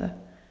befriande.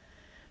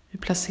 Vi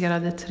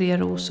placerade 3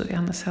 rosor i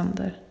hennes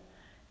händer.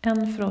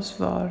 En för oss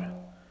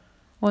var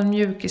och en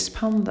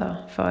mjukispanda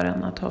för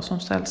henne att ha som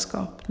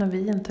sällskap när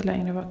vi inte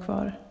längre var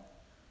kvar.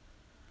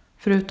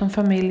 Förutom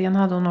familjen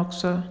hade hon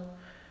också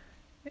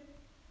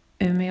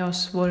med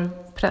oss vår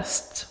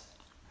präst.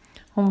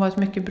 Hon var ett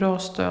mycket bra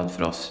stöd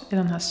för oss i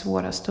den här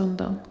svåra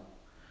stunden.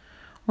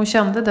 Hon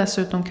kände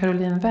dessutom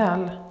Caroline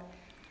väl.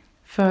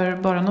 För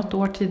bara något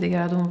år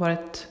tidigare hade hon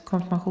varit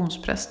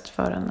konfirmationspräst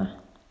för henne.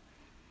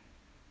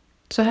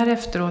 Så här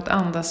efteråt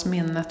andas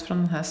minnet från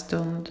den här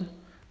stunden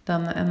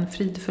en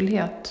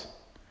fridfullhet.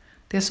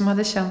 Det som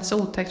hade känts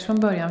otäckt från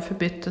början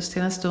förbyttes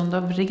till en stund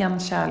av ren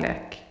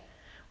kärlek.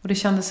 Och det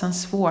kändes sen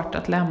svårt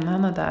att lämna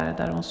henne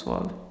där hon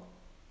sov.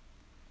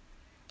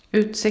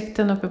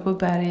 Utsikten uppe på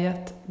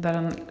berget där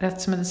den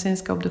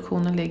rättsmedicinska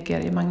obduktionen ligger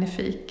är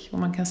magnifik. Och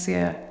man kan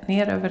se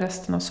ner över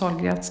resten av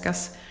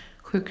Sahlgrenskas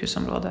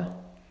sjukhusområde.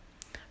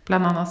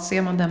 Bland annat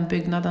ser man den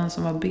byggnaden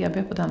som var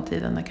BB på den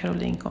tiden när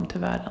Caroline kom till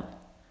världen.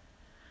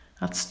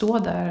 Att stå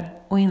där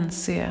och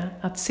inse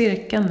att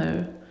cirkeln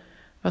nu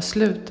var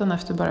sluten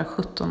efter bara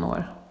 17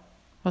 år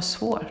var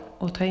svår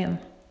att ta in.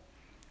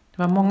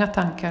 Det var många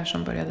tankar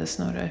som började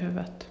snurra i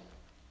huvudet.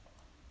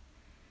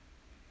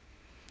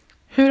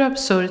 Hur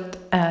absurt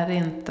är det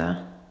inte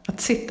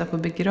att sitta på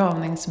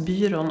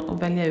begravningsbyrån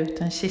och välja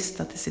ut en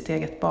kista till sitt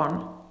eget barn?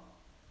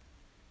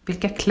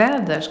 Vilka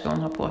kläder ska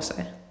hon ha på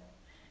sig?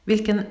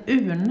 Vilken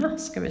urna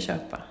ska vi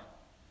köpa?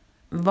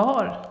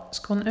 Var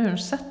ska hon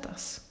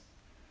urnsättas?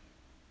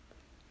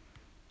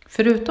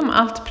 Förutom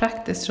allt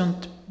praktiskt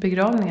runt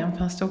begravningen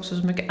fanns det också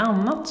så mycket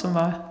annat som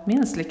var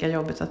minst lika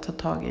jobbigt att ta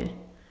tag i.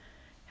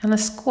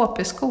 Hennes skåp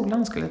i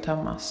skolan skulle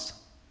tömmas.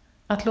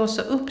 Att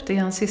låsa upp det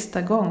en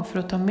sista gång för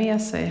att ta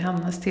med sig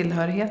hennes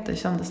tillhörigheter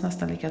kändes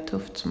nästan lika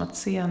tufft som att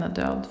se henne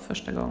död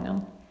första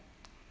gången.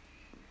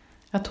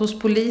 Att hos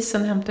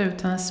polisen hämta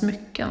ut hennes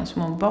smycken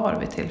som hon bar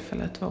vid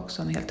tillfället var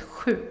också en helt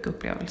sjuk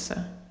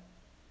upplevelse.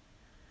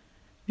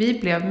 Vi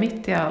blev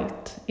mitt i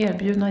allt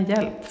erbjudna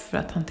hjälp för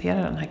att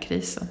hantera den här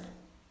krisen.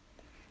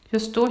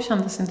 Just då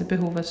kändes inte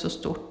behovet så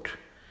stort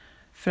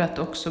för att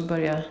också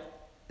börja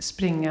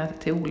springa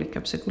till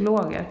olika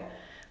psykologer.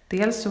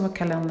 Dels så var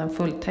kalendern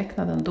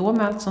fulltecknad ändå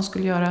med allt som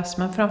skulle göras,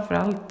 men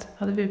framförallt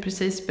hade vi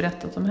precis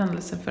berättat om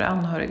händelser för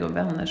anhöriga och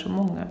vänner så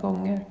många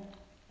gånger.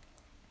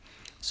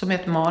 Som i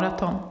ett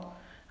maraton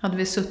hade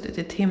vi suttit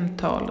i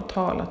timtal och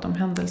talat om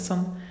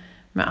händelsen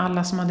med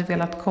alla som hade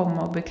velat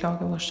komma och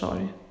beklaga vår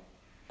sorg.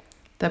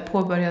 Där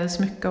påbörjades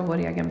mycket av vår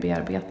egen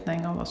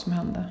bearbetning av vad som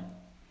hände.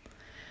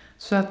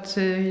 Så att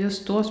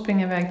just då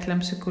springa iväg till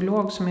en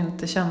psykolog som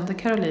inte kände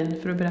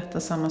Caroline för att berätta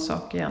samma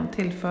sak igen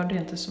tillförde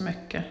inte så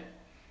mycket.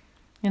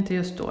 Inte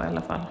just då i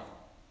alla fall.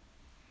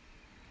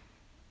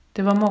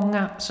 Det var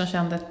många som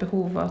kände ett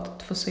behov av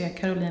att få se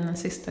Caroline en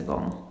sista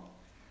gång.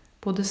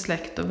 Både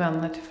släkt och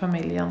vänner till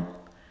familjen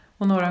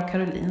och några av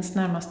Carolines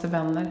närmaste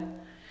vänner.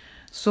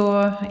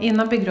 Så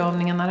innan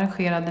begravningen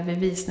arrangerade vi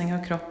visning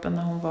av kroppen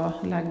när hon var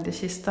lagd i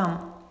kistan.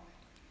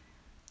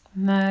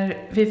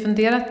 När vi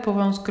funderat på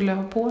vad hon skulle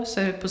ha på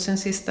sig på sin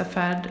sista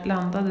färd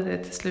landade det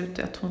till slut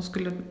att hon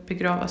skulle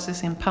begravas i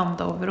sin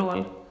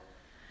panda-overall.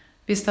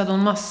 Visst hade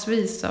hon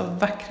massvis av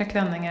vackra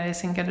klänningar i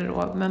sin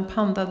garderob, men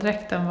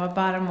pandadräkten var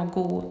varm och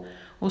god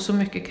och så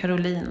mycket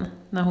Caroline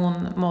när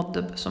hon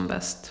mådde som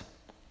bäst.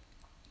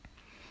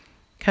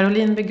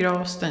 Caroline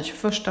begravs den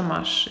 21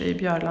 mars i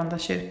Björlanda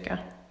kyrka.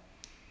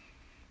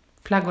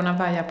 Flaggorna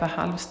vajar på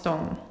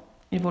halvstång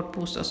i vårt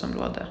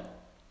bostadsområde.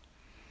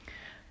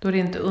 Då det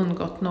inte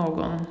undgått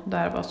någon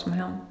där vad som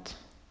hänt.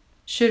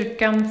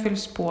 Kyrkan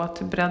fylls på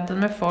till bredden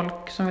med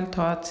folk som vill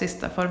ta ett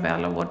sista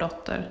farväl av vår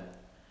dotter.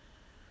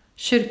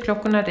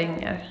 Kyrkklockorna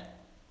ringer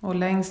och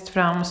längst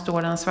fram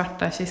står den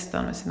svarta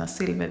kistan med sina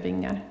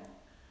silvervingar.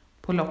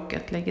 På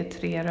locket ligger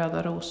 3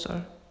 röda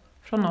rosor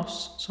från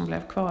oss som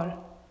blev kvar.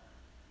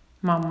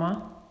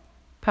 Mamma,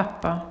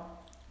 pappa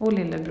och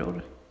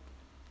lillebror.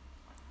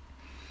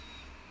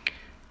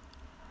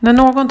 När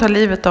någon tar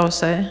livet av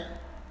sig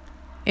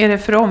är det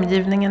för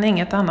omgivningen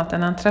inget annat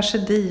än en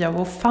tragedi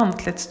av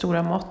ofantligt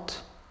stora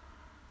mått.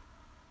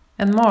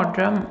 En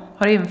mardröm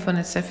har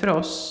infunnit sig för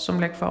oss som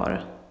blev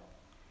kvar.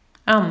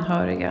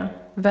 Anhöriga,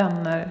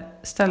 vänner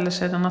ställer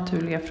sig den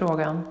naturliga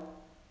frågan: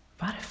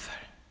 varför?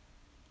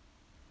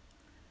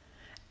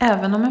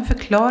 Även om en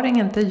förklaring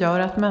inte gör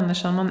att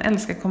människan man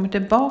älskar kommer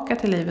tillbaka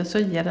till livet, så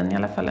ger den i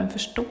alla fall en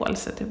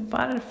förståelse till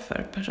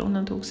varför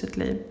personen tog sitt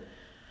liv.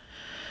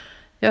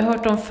 Jag har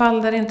hört om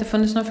fall där det inte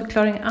funnits någon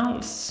förklaring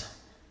alls.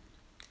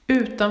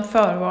 Utan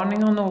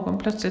förvarning har någon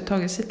plötsligt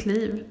tagit sitt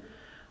liv.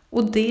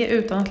 Och det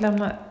utan att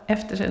lämna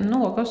efter sig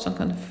något som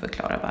kunde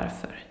förklara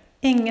varför.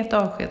 Inget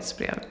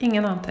avskedsbrev,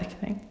 ingen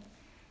anteckning.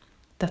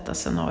 Detta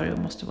scenario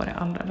måste vara det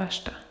allra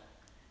värsta.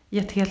 I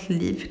ett helt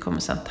liv kommer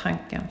sedan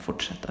tanken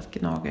fortsätta att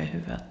gnaga i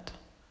huvudet.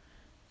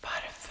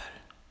 Varför?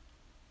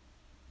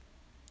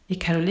 I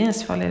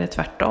Carolines fall är det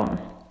tvärtom.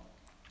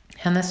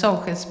 Hennes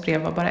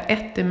avskedsbrev var bara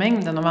ett i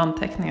mängden av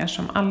anteckningar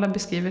som alla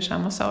beskriver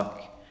samma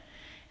sak.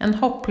 En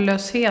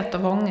hopplöshet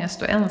av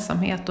ångest och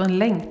ensamhet och en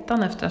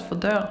längtan efter att få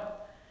dö.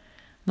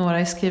 Några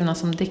är skrivna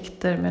som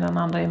dikter medan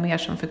andra är mer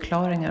som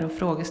förklaringar och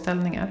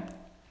frågeställningar.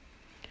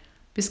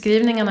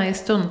 Beskrivningarna är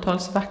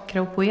stundtals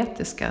vackra och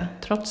poetiska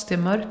trots det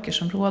mörker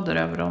som råder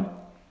över dem.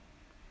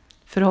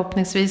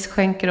 Förhoppningsvis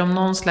skänker de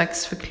någon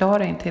slags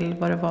förklaring till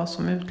vad det var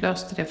som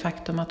utlöste det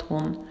faktum att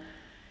hon,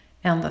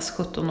 endast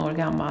 17 år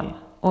gammal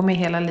och med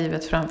hela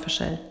livet framför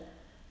sig,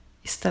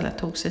 istället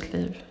tog sitt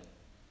liv.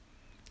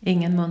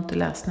 Ingen munter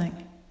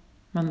läsning,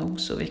 men nog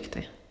så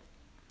viktig.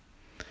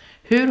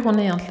 Hur hon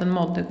egentligen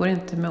mådde går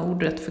inte med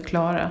ordet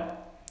förklara.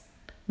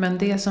 Men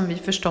det som vi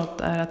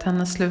förstått är att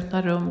hennes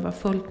slutna rum var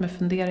fullt med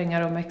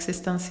funderingar om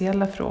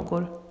existentiella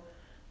frågor.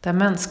 Där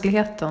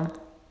mänskligheten,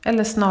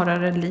 eller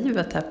snarare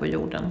livet här på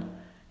jorden,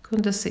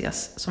 kunde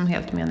ses som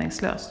helt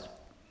meningslöst.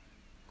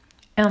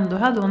 Ändå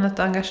hade hon ett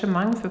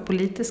engagemang för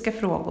politiska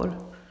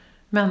frågor,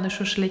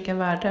 människors lika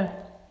värde.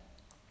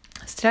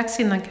 Strax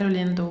innan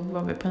Caroline dog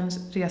var vi på en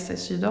resa i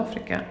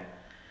Sydafrika.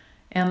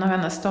 En av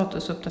hennes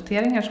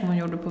statusuppdateringar som hon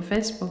gjorde på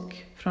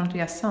Facebook från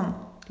resan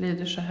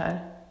lyder så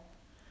här: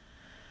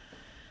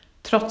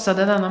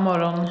 trotsade denna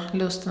morgon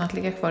lusten att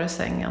ligga kvar i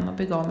sängen och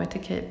begav mig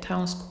till Cape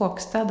Towns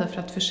kåkstäder för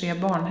att förse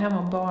barnhem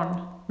och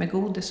barn med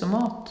godis och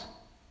mat.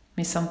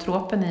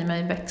 Misantropen i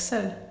mig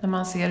växer när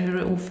man ser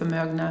hur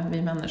oförmögna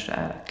vi människor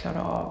är att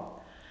klara av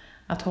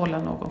att hålla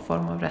någon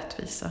form av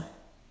rättvisa.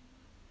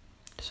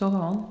 Så var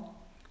hon.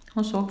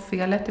 Hon såg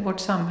felet i vårt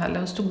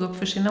samhälle och stod upp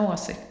för sina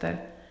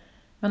åsikter.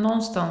 Men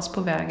någonstans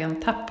på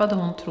vägen tappade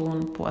hon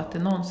tron på att det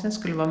någonsin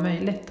skulle vara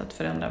möjligt att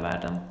förändra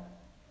världen.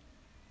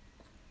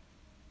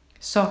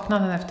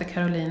 Saknaden efter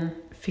Caroline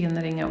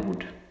finner inga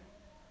ord.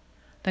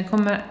 Den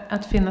kommer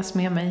att finnas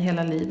med mig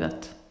hela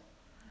livet.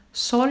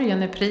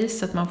 Sorgen är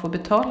priset man får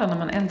betala när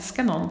man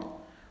älskar någon,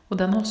 och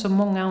den har så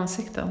många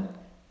ansikten.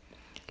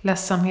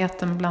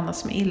 Ledsamheten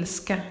blandas med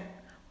ilska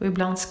och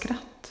ibland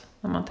skratt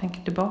när man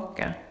tänker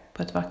tillbaka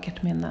på ett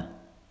vackert minne.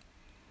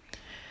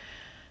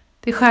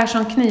 Det skär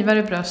som knivar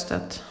i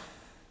bröstet.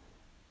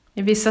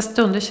 I vissa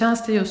stunder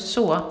känns det just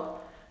så,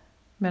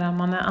 medan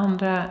man är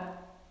andra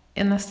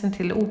är nästan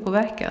till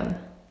opåverkad.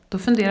 Då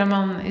funderar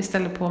man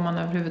istället på om man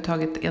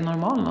överhuvudtaget är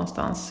normal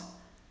någonstans.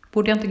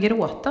 Borde jag inte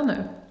gråta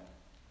nu?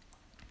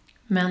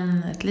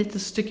 Men ett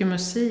litet stycke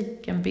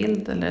musik, en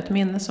bild eller ett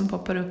minne som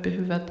poppar upp i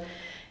huvudet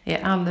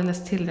är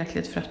alldeles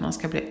tillräckligt för att man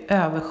ska bli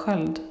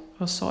översköljd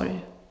av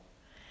sorg.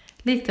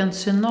 Likt en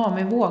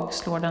tsunamivåg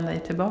slår den dig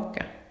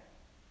tillbaka.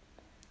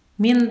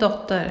 Min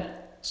dotter,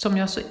 som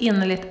jag så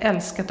innerligt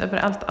älskat över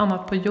allt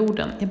annat på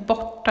jorden, är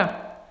borta.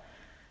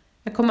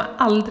 Jag kommer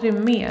aldrig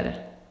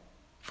mer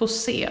få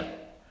se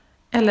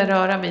eller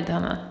röra vid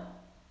henne.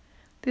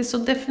 Det är så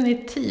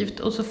definitivt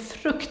och så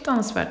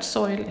fruktansvärt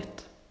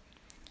sorgligt.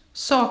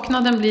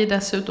 Saknaden blir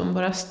dessutom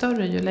bara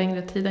större ju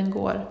längre tiden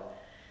går.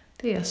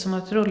 Det är som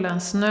att rulla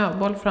en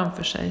snöboll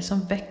framför sig som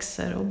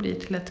växer och blir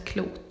till ett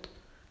klot.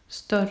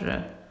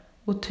 Större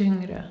och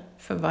tyngre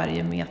för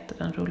varje meter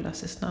den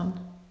rullas i snön.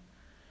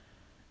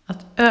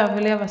 Att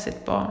överleva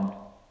sitt barn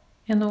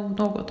är nog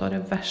något av det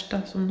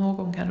värsta som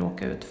någon kan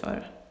råka ut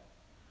för.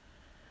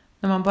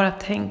 När man bara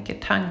tänker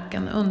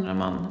tanken undrar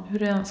man hur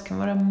det ens kan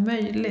vara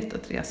möjligt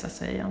att resa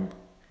sig igen.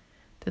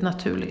 Det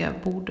naturliga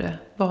borde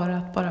vara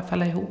att bara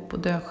falla ihop och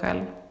dö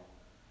själv.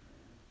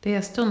 Det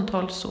är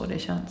stundtals så det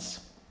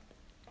känns.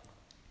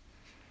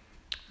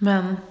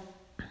 Men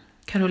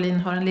Caroline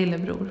har en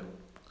lillebror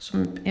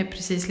som är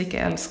precis lika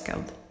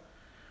älskad.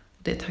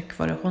 Det är tack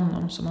vare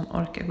honom som man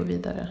orkar gå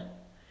vidare.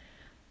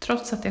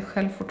 Trots att jag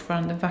själv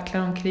fortfarande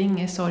vacklar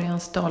omkring i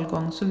sorgens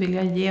dalgång så vill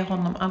jag ge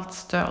honom allt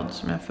stöd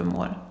som jag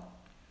förmår.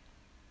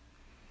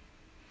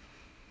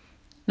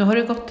 Nu har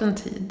det gått en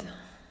tid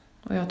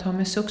och jag tar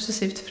mig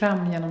successivt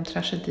fram genom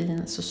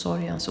tragedins och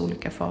sorgens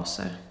olika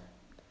faser.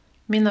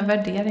 Mina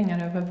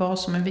värderingar över vad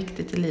som är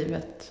viktigt i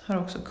livet har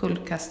också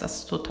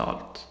kullkastats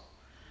totalt.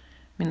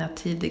 Mina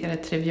tidigare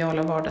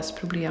triviala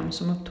vardagsproblem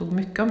som upptog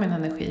mycket av min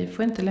energi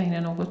får inte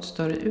längre något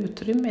större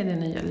utrymme i det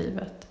nya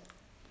livet.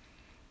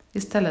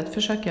 Istället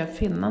försöker jag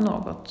finna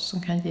något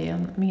som kan ge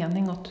en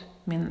mening åt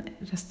min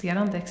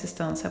resterande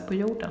existens här på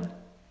jorden.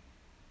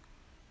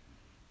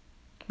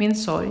 Min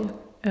sorg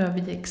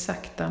övergick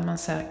sakta men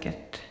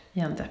säkert i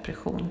en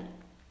depression.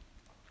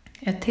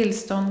 Ett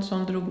tillstånd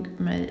som drog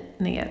mig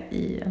ner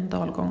i en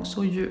dalgång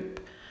så djup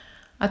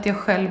att jag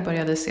själv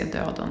började se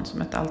döden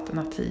som ett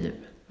alternativ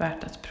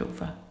värt att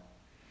prova.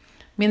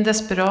 Min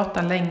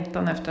desperata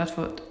längtan efter att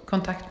få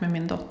kontakt med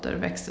min dotter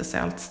växte sig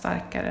allt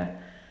starkare,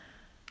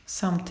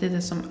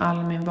 samtidigt som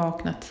all min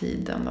vakna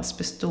tid endast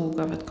bestod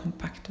av ett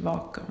kompakt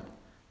vakuum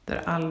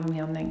där all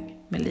mening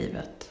med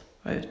livet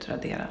var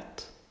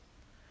utraderat.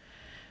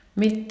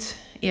 Mitt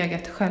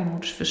eget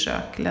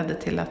självmordsförsök ledde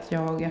till att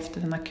jag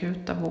efter den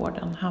akuta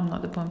vården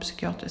hamnade på en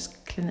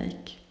psykiatrisk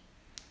klinik.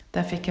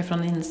 Där fick jag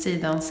från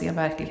insidan se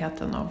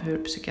verkligheten av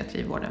hur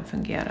psykiatrivården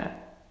fungerar.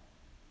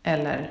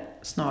 Eller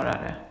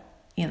snarare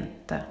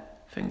inte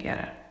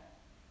fungerar.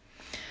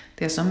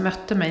 Det som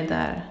mötte mig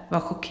där var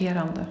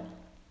chockerande.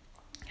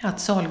 Att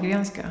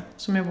Sahlgrenska,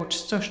 som är vårt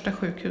största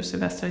sjukhus i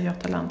Västra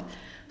Götaland,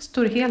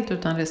 står helt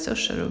utan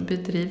resurser och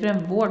bedriver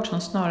en vård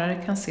som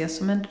snarare kan ses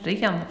som en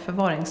ren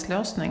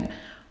förvaringslösning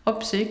av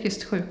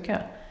psykiskt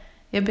sjuka,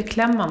 är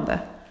beklämmande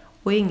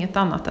och inget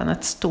annat än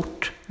ett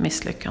stort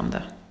misslyckande.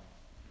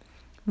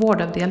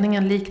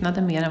 Vårdavdelningen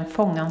liknade mer en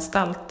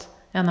fånganstalt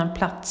än en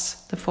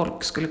plats där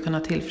folk skulle kunna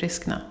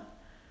tillfriskna.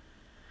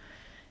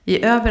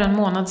 I över en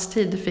månads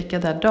tid fick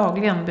jag där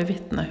dagligen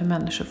bevittna hur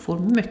människor får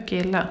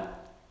mycket illa.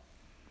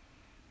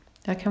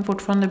 Jag kan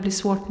fortfarande bli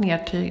svårt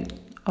nedtyngd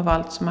av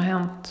allt som har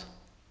hänt.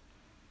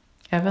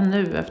 Även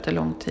nu efter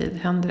lång tid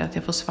händer det att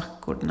jag får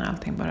svackor när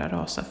allting bara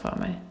rasar för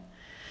mig.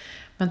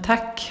 Men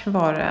tack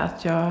vare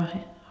att jag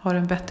har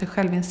en bättre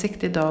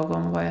självinsikt idag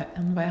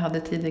än vad jag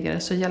hade tidigare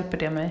så hjälper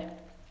det mig.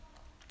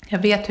 Jag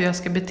vet hur jag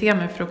ska bete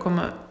mig för att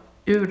komma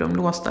ur de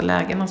låsta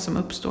lägena som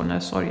uppstår när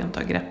sorgen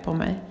tar grepp om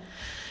mig.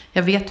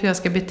 Jag vet hur jag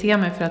ska bete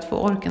mig för att få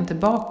orken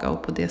tillbaka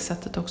och på det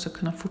sättet också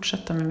kunna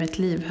fortsätta med mitt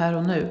liv här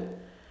och nu.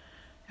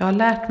 Jag har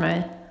lärt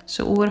mig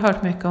så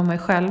oerhört mycket om mig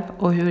själv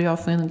och hur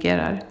jag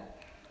fungerar.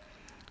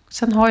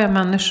 Sen har jag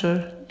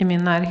människor i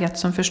min närhet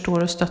som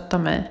förstår och stöttar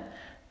mig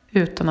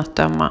utan att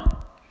döma.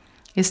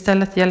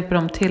 Istället hjälper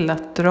de till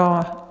att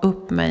dra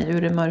upp mig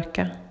ur det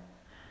mörka.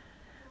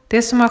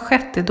 Det som har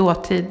skett i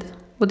dåtid,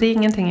 och det är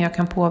ingenting jag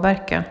kan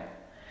påverka.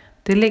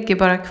 Det ligger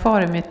bara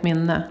kvar i mitt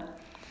minne.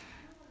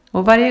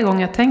 Och varje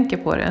gång jag tänker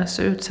på det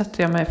så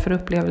utsätter jag mig för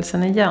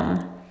upplevelsen igen.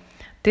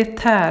 Det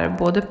tär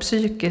både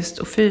psykiskt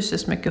och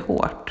fysiskt mycket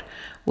hårt.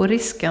 Och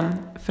risken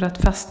för att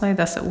fastna i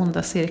dessa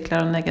onda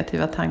cirklar och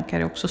negativa tankar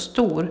är också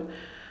stor.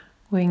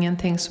 Och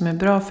ingenting som är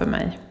bra för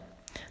mig.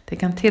 Det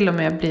kan till och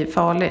med bli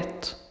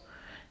farligt.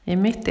 I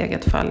mitt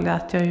eget fall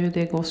lät jag ju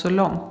det gå så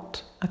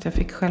långt att jag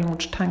fick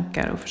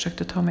självmordstankar och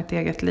försökte ta mitt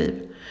eget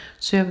liv.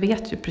 Så jag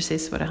vet ju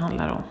precis vad det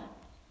handlar om.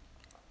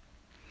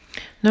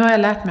 Nu har jag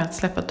lärt mig att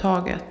släppa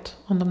taget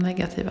om de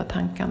negativa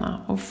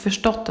tankarna och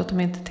förstått att de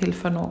inte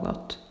tillför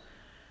något.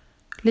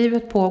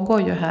 Livet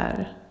pågår ju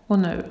här och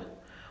nu.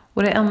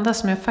 Och det enda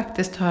som jag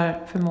faktiskt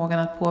har förmågan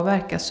att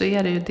påverka så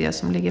är det ju det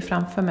som ligger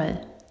framför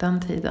mig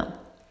den tiden.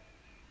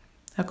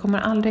 Jag kommer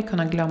aldrig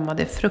kunna glömma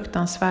det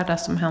fruktansvärda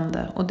som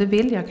hände och det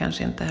vill jag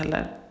kanske inte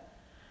heller.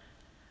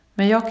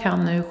 Men jag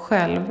kan nu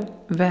själv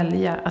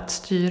välja att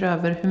styra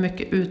över hur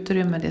mycket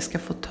utrymme det ska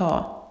få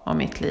ta av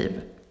mitt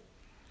liv.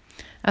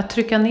 Att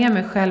trycka ner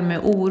mig själv med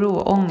oro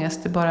och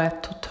ångest är bara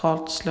ett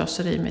totalt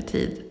slöseri med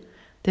tid.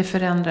 Det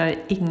förändrar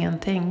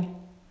ingenting.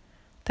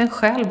 Den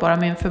stjäl bara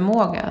min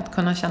förmåga att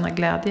kunna känna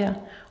glädje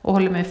och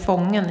håller mig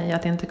fången i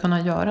att inte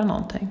kunna göra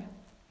någonting.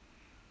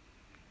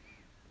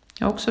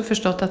 Jag har också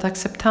förstått att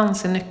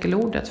acceptans är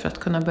nyckelordet för att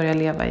kunna börja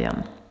leva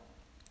igen.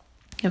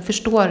 Jag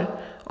förstår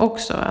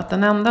också att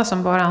den enda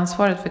som bar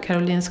ansvaret för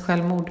Carolines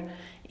självmord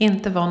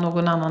inte var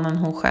någon annan än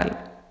hon själv.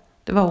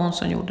 Det var hon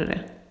som gjorde det,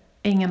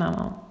 ingen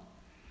annan.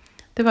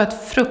 Det var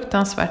ett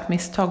fruktansvärt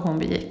misstag hon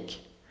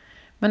begick.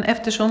 Men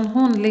eftersom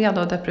hon led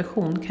av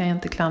depression kan jag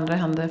inte klandra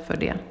henne för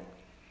det.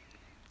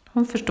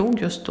 Hon förstod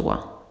just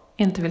då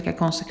inte vilka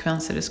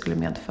konsekvenser det skulle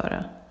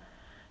medföra.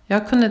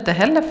 Jag kunde inte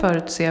heller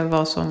förutse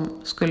vad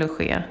som skulle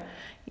ske.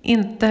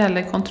 Inte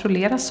heller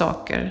kontrollera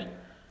saker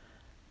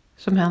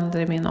som händer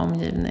i min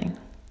omgivning.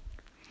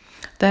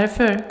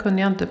 Därför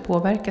kunde jag inte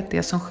påverka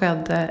det som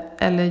skedde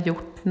eller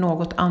gjort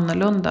något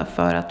annorlunda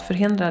för att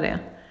förhindra det.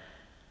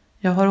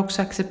 Jag har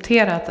också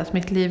accepterat att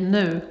mitt liv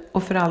nu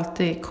och för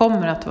alltid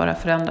kommer att vara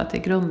förändrat i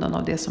grunden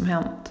av det som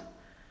hänt.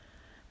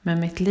 Men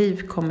mitt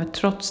liv kommer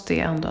trots det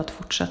ändå att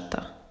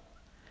fortsätta.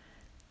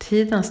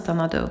 Tiden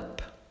stannade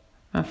upp,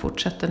 men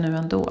fortsätter nu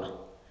ändå.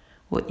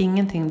 Och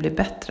ingenting blir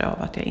bättre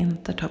av att jag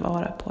inte tar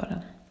vara på den.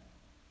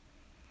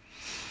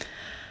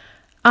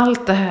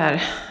 Allt det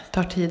här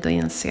tar tid att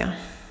inse.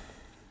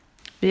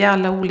 Vi är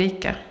alla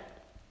olika.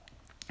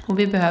 Och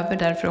vi behöver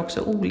därför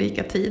också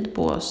olika tid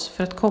på oss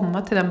för att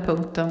komma till den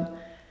punkten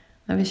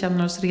när vi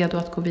känner oss redo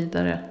att gå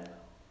vidare.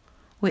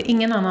 Och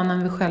ingen annan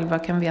än vi själva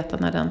kan veta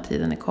när den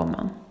tiden är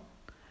kommen.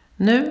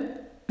 Nu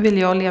vill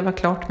jag leva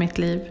klart mitt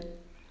liv.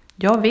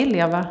 Jag vill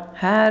leva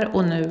här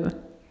och nu.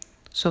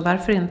 Så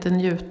varför inte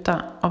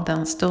njuta av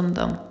den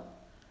stunden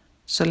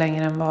så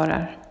länge den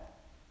varar.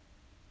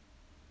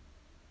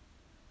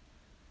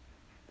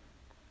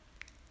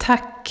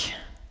 Tack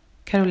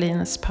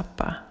Karolines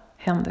pappa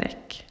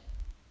Henrik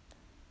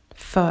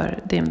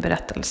för din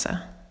berättelse.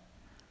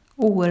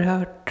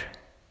 Oerhört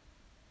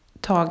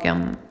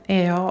tagen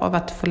är jag av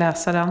att få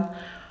läsa den.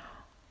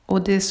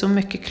 Och det är så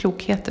mycket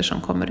klokheter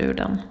som kommer ur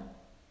den.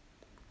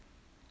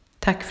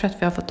 Tack för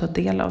att vi har fått ta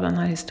del av den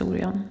här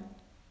historien.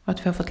 Och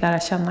att vi har fått lära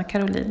känna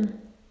Caroline.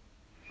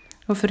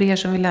 Och för er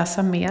som vill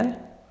läsa mer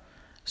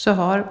så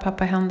har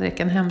pappa Henrik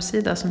en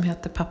hemsida som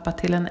heter Pappa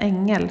till en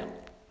ängel.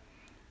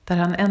 Där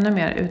han ännu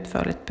mer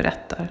utförligt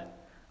berättar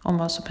om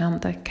vad som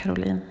hände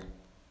Caroline.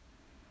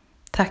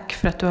 Tack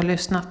för att du har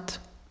lyssnat.